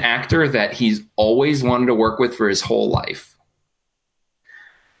it's an actor that he's always wanted to work with for his whole life.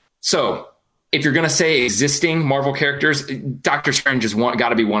 So if you're going to say existing Marvel characters, Doctor Strange is got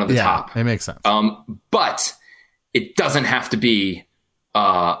to be one of the top. It makes sense. But it doesn't have to be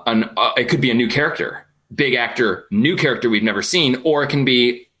it could be a new character, big actor, new character we've never seen, or it can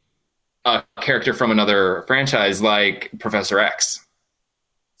be a character from another franchise like Professor X.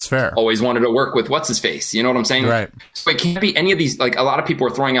 It's fair. Always wanted to work with what's his face. You know what I'm saying? Right. So it can't be any of these. Like a lot of people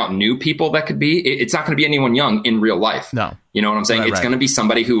are throwing out new people that could be. It's not going to be anyone young in real life. No. You know what I'm saying? It's going to be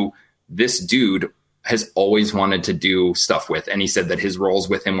somebody who this dude has always wanted to do stuff with, and he said that his roles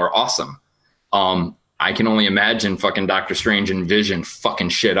with him were awesome. I can only imagine fucking Doctor Strange and Vision fucking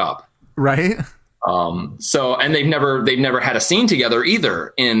shit up. Right. And they've never had a scene together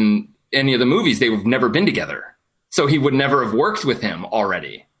either in any of the movies. They've never been together. So he would never have worked with him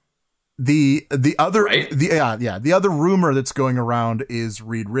already. The other rumor that's going around is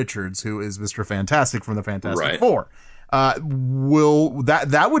Reed Richards, who is Mr. Fantastic from the Fantastic Four. Will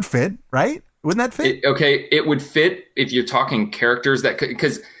that would fit, right? Wouldn't that fit? It would fit if you're talking characters that could,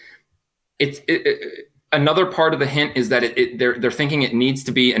 because another part of the hint is that they're thinking it needs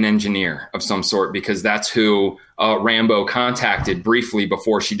to be an engineer of some sort, because that's who Rambo contacted briefly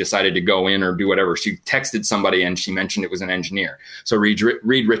before she decided to go in or do whatever. She texted somebody and she mentioned it was an engineer. So Reed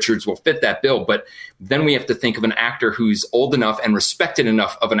Richards will fit that bill. But then we have to think of an actor who's old enough and respected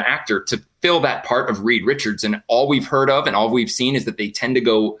enough of an actor to fill that part of Reed Richards. And all we've heard of and all we've seen is that they tend to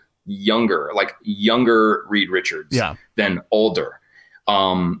go younger Reed Richards than older.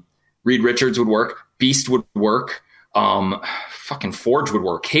 Reed Richards would work. Beast would work. Fucking Forge would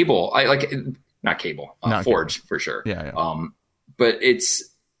work. Cable. Not Cable. Forge for sure. Yeah. But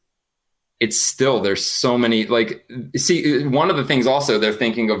it's still, there's so many, like, see, one of the things also they're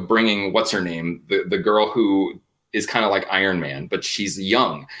thinking of bringing, what's her name? The girl who is kind of like Iron Man, but she's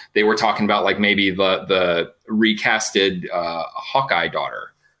young. They were talking about like maybe the recasted Hawkeye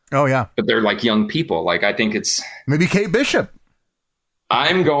daughter. Oh yeah. But they're like young people. Like, I think it's maybe Kate Bishop.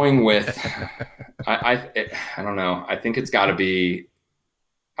 I'm going with, I don't know. I think it's gotta be,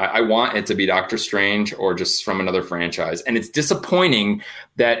 I want it to be Doctor Strange or just from another franchise. And it's disappointing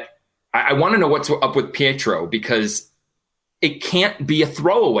that I want to know what's up with Pietro, because it can't be a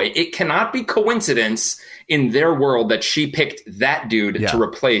throwaway. It cannot be coincidence in their world that she picked that dude to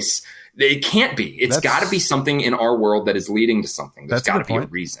replace. It can't be. It's got to be something in our world that is leading to something. There's got to be a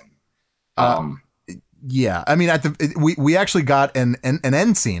reason. Yeah, I mean, we actually got an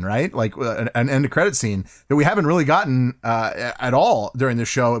end scene, right? Like an end credit scene that we haven't really gotten at all during the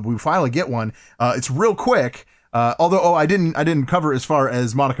show. We finally get one. It's real quick. Although I didn't cover as far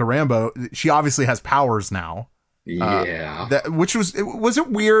as Monica Rambeau. She obviously has powers now. Yeah. Was it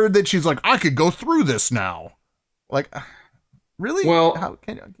weird that she's like, I could go through this now? Like, really? Well,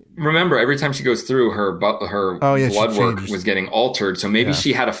 remember, every time she goes through, her blood work was getting altered. So maybe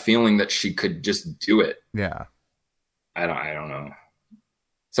she had a feeling that she could just do it. Yeah. I don't know.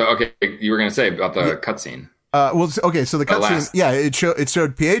 So, okay, you were going to say about the cutscene. So the cutscene, it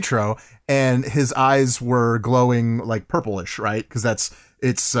showed Pietro, and his eyes were glowing like purplish, right? Because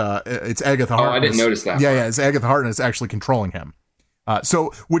it's Agatha Harkness. Oh, I didn't notice that. Yeah, it's Agatha Harkness actually controlling him.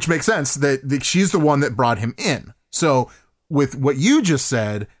 So which makes sense that she's the one that brought him in. So with what you just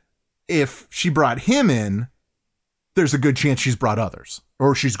said, if she brought him in, there's a good chance she's brought others,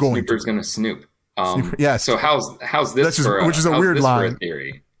 or she's going. Snooper's going to snoop. Yes. So how's this which is a weird line. For a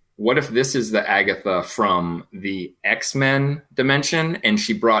theory? What if this is the Agatha from the X-Men dimension, and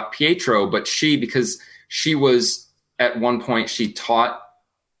she brought Pietro, but because she was at one point, she taught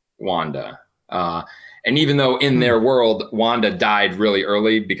Wanda. And even though in their world, Wanda died really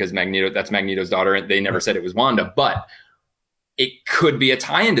early because that's Magneto's daughter, and they never said it was Wanda, but it could be a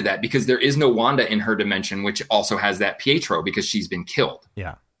tie into that because there is no Wanda in her dimension, which also has that Pietro because she's been killed.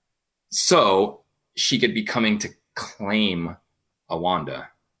 Yeah. So she could be coming to claim a Wanda.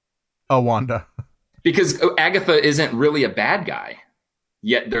 Because Agatha isn't really a bad guy,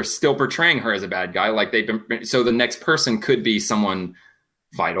 yet they're still portraying her as a bad guy. Like so the next person could be someone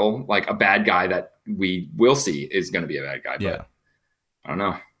vital, like a bad guy that we will see is going to be a bad guy. But I don't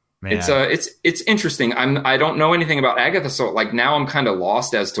know. Man. It's interesting. I don't know anything about Agatha, so like now I'm kind of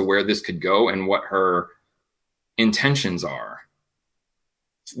lost as to where this could go and what her intentions are.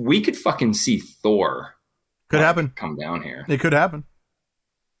 We could fucking see Thor. Could happen. Come down here. It could happen.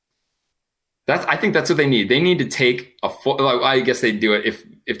 I think that's what they need. They need to take I guess they'd do it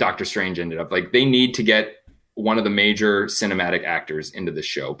if Doctor Strange ended up. Like, they need to get one of the major cinematic actors into the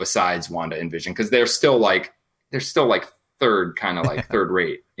show besides Wanda and Vision, because they're still like third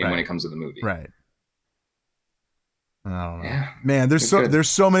rate when it comes to the movie. Right. I don't know. Yeah. Man, there's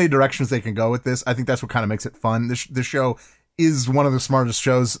so many directions they can go with this. I think that's what kind of makes it fun. This show is one of the smartest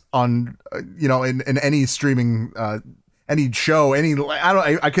shows on in any streaming any show,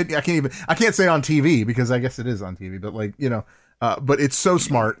 I can't say on TV because I guess it is on TV, but but it's so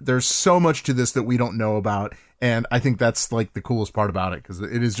smart. There's so much to this that we don't know about. And I think that's like the coolest part about it, because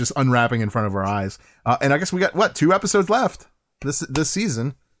it is just unwrapping in front of our eyes. And I guess we got 2 episodes left this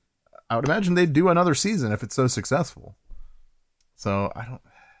season. I would imagine they'd do another season if it's so successful. So I don't,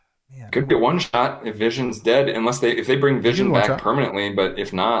 man. Could be one shot if Vision's dead, if they bring Vision back permanently, but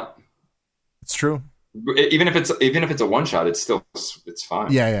if not, it's true. Even if it's a one shot, it's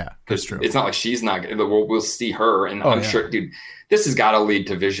fine. Yeah, that's true. It's not like she's not. We'll see her, and I'm sure, dude. This has got to lead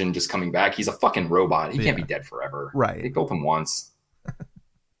to Vision just coming back. He's a fucking robot. He can't be dead forever. Right. They built him once.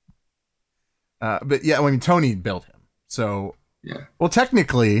 But yeah, I mean, Tony built him. So yeah. Well,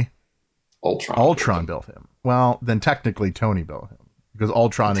 technically, Ultron built him. Well, then technically Tony built him, because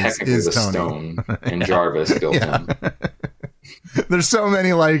Ultron is Tony. Stone and Jarvis built him. There's so many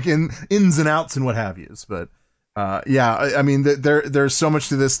ins and outs and what have yous, but I mean, there's so much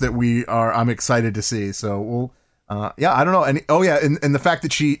to this that I'm excited to see. So we'll I don't know. And the fact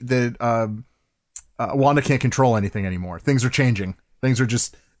that Wanda can't control anything anymore. Things are changing. Things are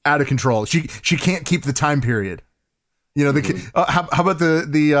just out of control. She can't keep the time period. How about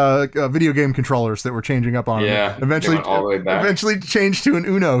the video game controllers that were changing up on them? Eventually, all the way back. Eventually changed to an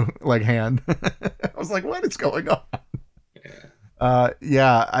Uno hand. I was like, what is going on?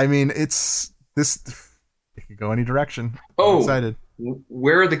 I mean, it's this. It could go any direction. I'm excited.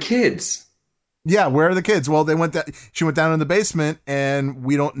 Where are the kids? Yeah, where are the kids? Well, she went down in the basement, and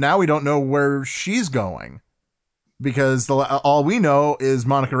we don't know where she's going. because all we know is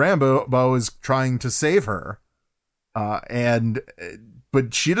Monica Rambeau is trying to save her,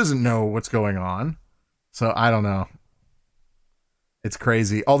 but she doesn't know what's going on. So I don't know. It's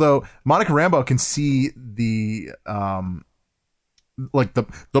crazy. Although Monica Rambeau can see the like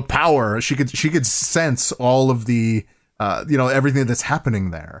the power. She could sense all of the everything that's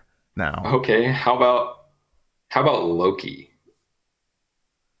happening there now. Okay, how about Loki?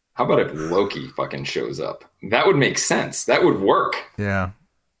 How about if Loki fucking shows up? That would make sense. That would work. Yeah.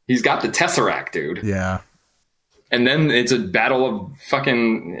 He's got the Tesseract, dude. Yeah. And then it's a battle of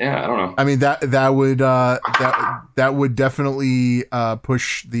fucking, I don't know. I mean, that would definitely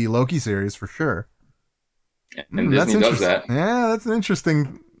push the Loki series for sure. And Disney does that. Yeah, that's an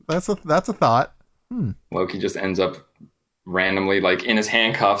interesting. That's a thought. Loki just ends up randomly, like in his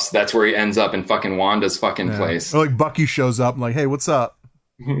handcuffs. That's where he ends up in fucking Wanda's fucking place. Or like Bucky shows up and like, hey, what's up?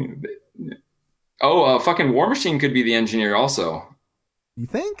 Fucking War Machine could be the engineer also. You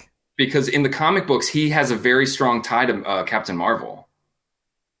think? Because in the comic books, he has a very strong tie to Captain Marvel.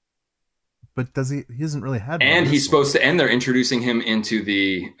 But does he? He hasn't really had. And he's supposed to end there, introducing him into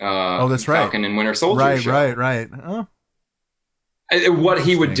the that's Falcon and Winter Soldier show. Right. Oh. What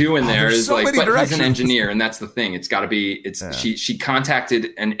he would do in there is so but he's an engineer, and that's the thing. It's got to be. She contacted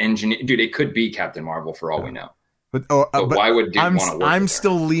an engineer, dude. It could be Captain Marvel for all we know. But why would Duke want to work? I'm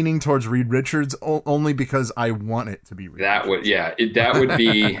still leaning towards Reed Richards only because I want it to be Reed. That would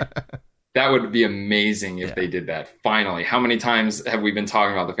be that would be amazing if they did that. Finally, how many times have we been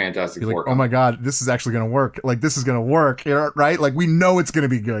talking about the Fantastic Four? Like, oh my God, this is actually going to work. Like this is going to work, right? Like we know it's going to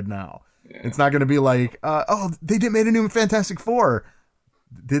be good now. Yeah. It's not going to be like, they made a new Fantastic Four.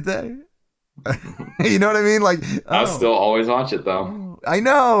 Did they? You know what I mean? Like, I'll still always watch it though. I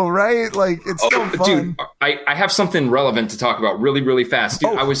know, right? Like it's so fun. Dude, I have something relevant to talk about really, really fast.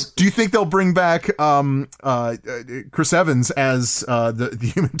 Dude, do you think they'll bring back Chris Evans as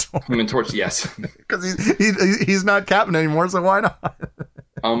the Human Torch? Human Torch, yes. Because he's not Captain anymore, so why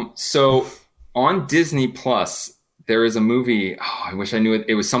not? So on Disney Plus, there is a movie. Oh, I wish I knew it.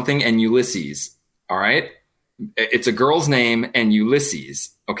 It was something and Ulysses. All right, it's a girl's name and Ulysses.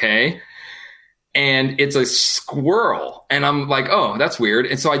 Okay. And it's a squirrel. And I'm like, oh, that's weird.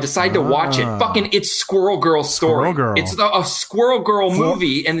 And so I decide to watch it. Fucking, it's Squirrel Girl story. Squirrel Girl. It's a Squirrel Girl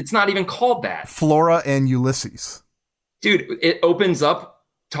movie, and it's not even called that. Flora and Ulysses. Dude, it opens up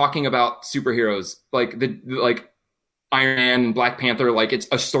talking about superheroes. Like Iron Man and Black Panther. Like it's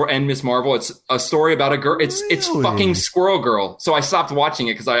a story, and Miss Marvel. It's a story about a girl. It's fucking Squirrel Girl. So I stopped watching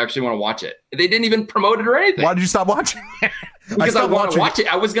it because I actually want to watch it. They didn't even promote it or anything. Why did you stop watching it? Because I want to watch it.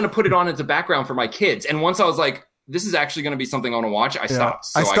 I was going to put it on as a background for my kids. And once I was like, this is actually going to be something I want to watch, I stopped.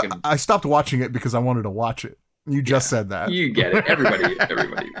 I stopped watching it because I wanted to watch it. You just said that. You get it. Everybody.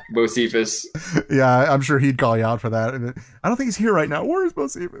 Bocephus. Yeah, I'm sure he'd call you out for that. I don't think he's here right now. Where's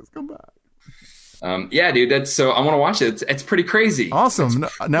Bocephus? Come back. Yeah, dude. So I want to watch it. It's pretty crazy. Awesome.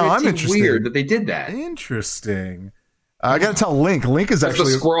 Now I'm interested. Weird that they did that. Interesting. I got to tell Link. Link is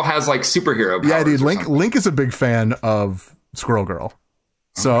actually the squirrel has like superhero powers. Yeah, dude. Link is a big fan of Squirrel Girl,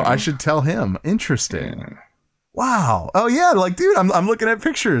 so I should tell him. Interesting. Yeah. Wow. Oh yeah. Like, dude, I'm looking at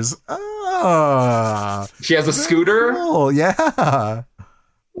pictures. She has a scooter. Cool. Yeah.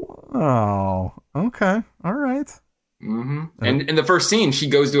 Oh. Okay. All right. Mm-hmm. And in the first scene, she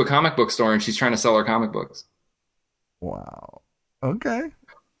goes to a comic book store and she's trying to sell her comic books. Wow. Okay.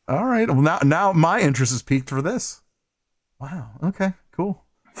 All right. Well, now my interest is piqued for this. Wow. Okay. Cool.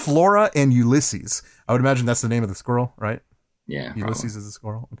 Flora and Ulysses. I would imagine that's the name of the squirrel, right? Yeah. Ulysses is a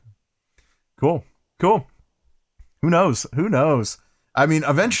squirrel. Okay. Cool. Who knows? I mean,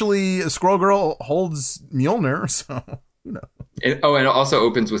 eventually Squirrel Girl holds Mjolnir, so who knows? And it also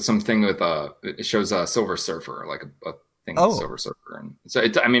opens with something with it shows Silver Surfer, like a thing with Silver Surfer, and so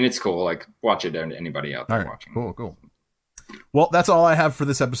it's cool. Like, watch it, anybody out there watching. Cool. Well, that's all I have for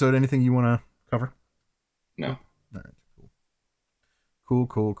this episode. Anything you want to cover? No. All right.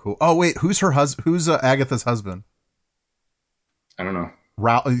 Cool. Oh wait, who's Agatha's husband? I don't know.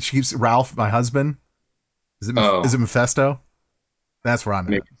 Ralph. She keeps Ralph, my husband. Is it Mephisto? That's where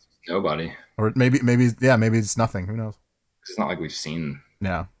I'm at. Nobody. Or maybe it's nothing. Who knows? It's not like we've seen.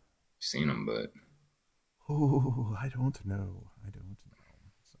 Yeah. Seen them, but. Oh, I don't know.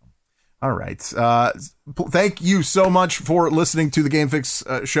 So, all right. Thank you so much for listening to the Game Fix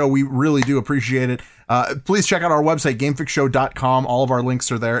show. We really do appreciate it. Please check out our website, gamefixshow.com. All of our links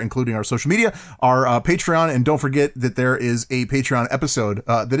are there, including our social media, our Patreon, and don't forget that there is a Patreon episode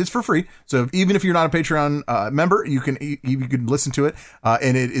that is for free. So even if you're not a Patreon member, you can listen to it.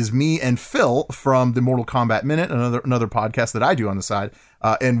 And it is me and Phil from the Mortal Kombat Minute, another podcast that I do on the side.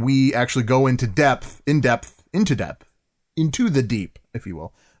 And we actually go in depth into the deep, if you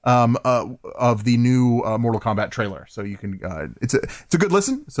will, of the new Mortal Kombat trailer. So you can, it's a good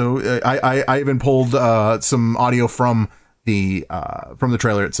listen. So I even pulled some audio from the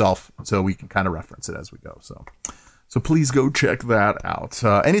trailer itself, so we can kind of reference it as we go. So please go check that out.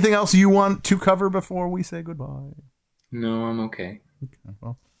 Anything else you want to cover before we say goodbye? No, I'm okay. Okay,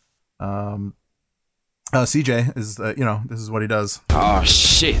 well, CJ is, this is what he does. Oh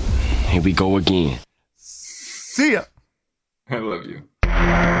shit! Here we go again. See ya. I love you.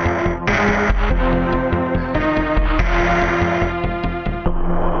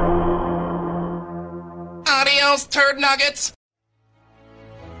 Adios, turd nuggets.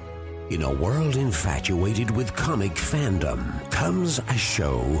 In a world infatuated with comic fandom comes a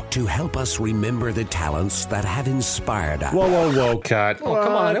show to help us remember the talents that have inspired us. Whoa, cut. Oh,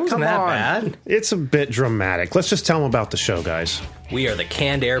 come on. It wasn't that bad. It's a bit dramatic. Let's just tell them about the show, guys. We are the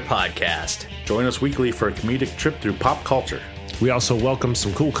Canned Air Podcast. Join us weekly for a comedic trip through pop culture. We also welcome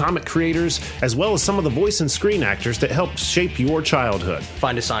some cool comic creators, as well as some of the voice and screen actors that helped shape your childhood.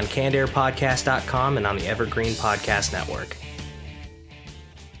 Find us on cannedairpodcast.com and on the Evergreen Podcast Network.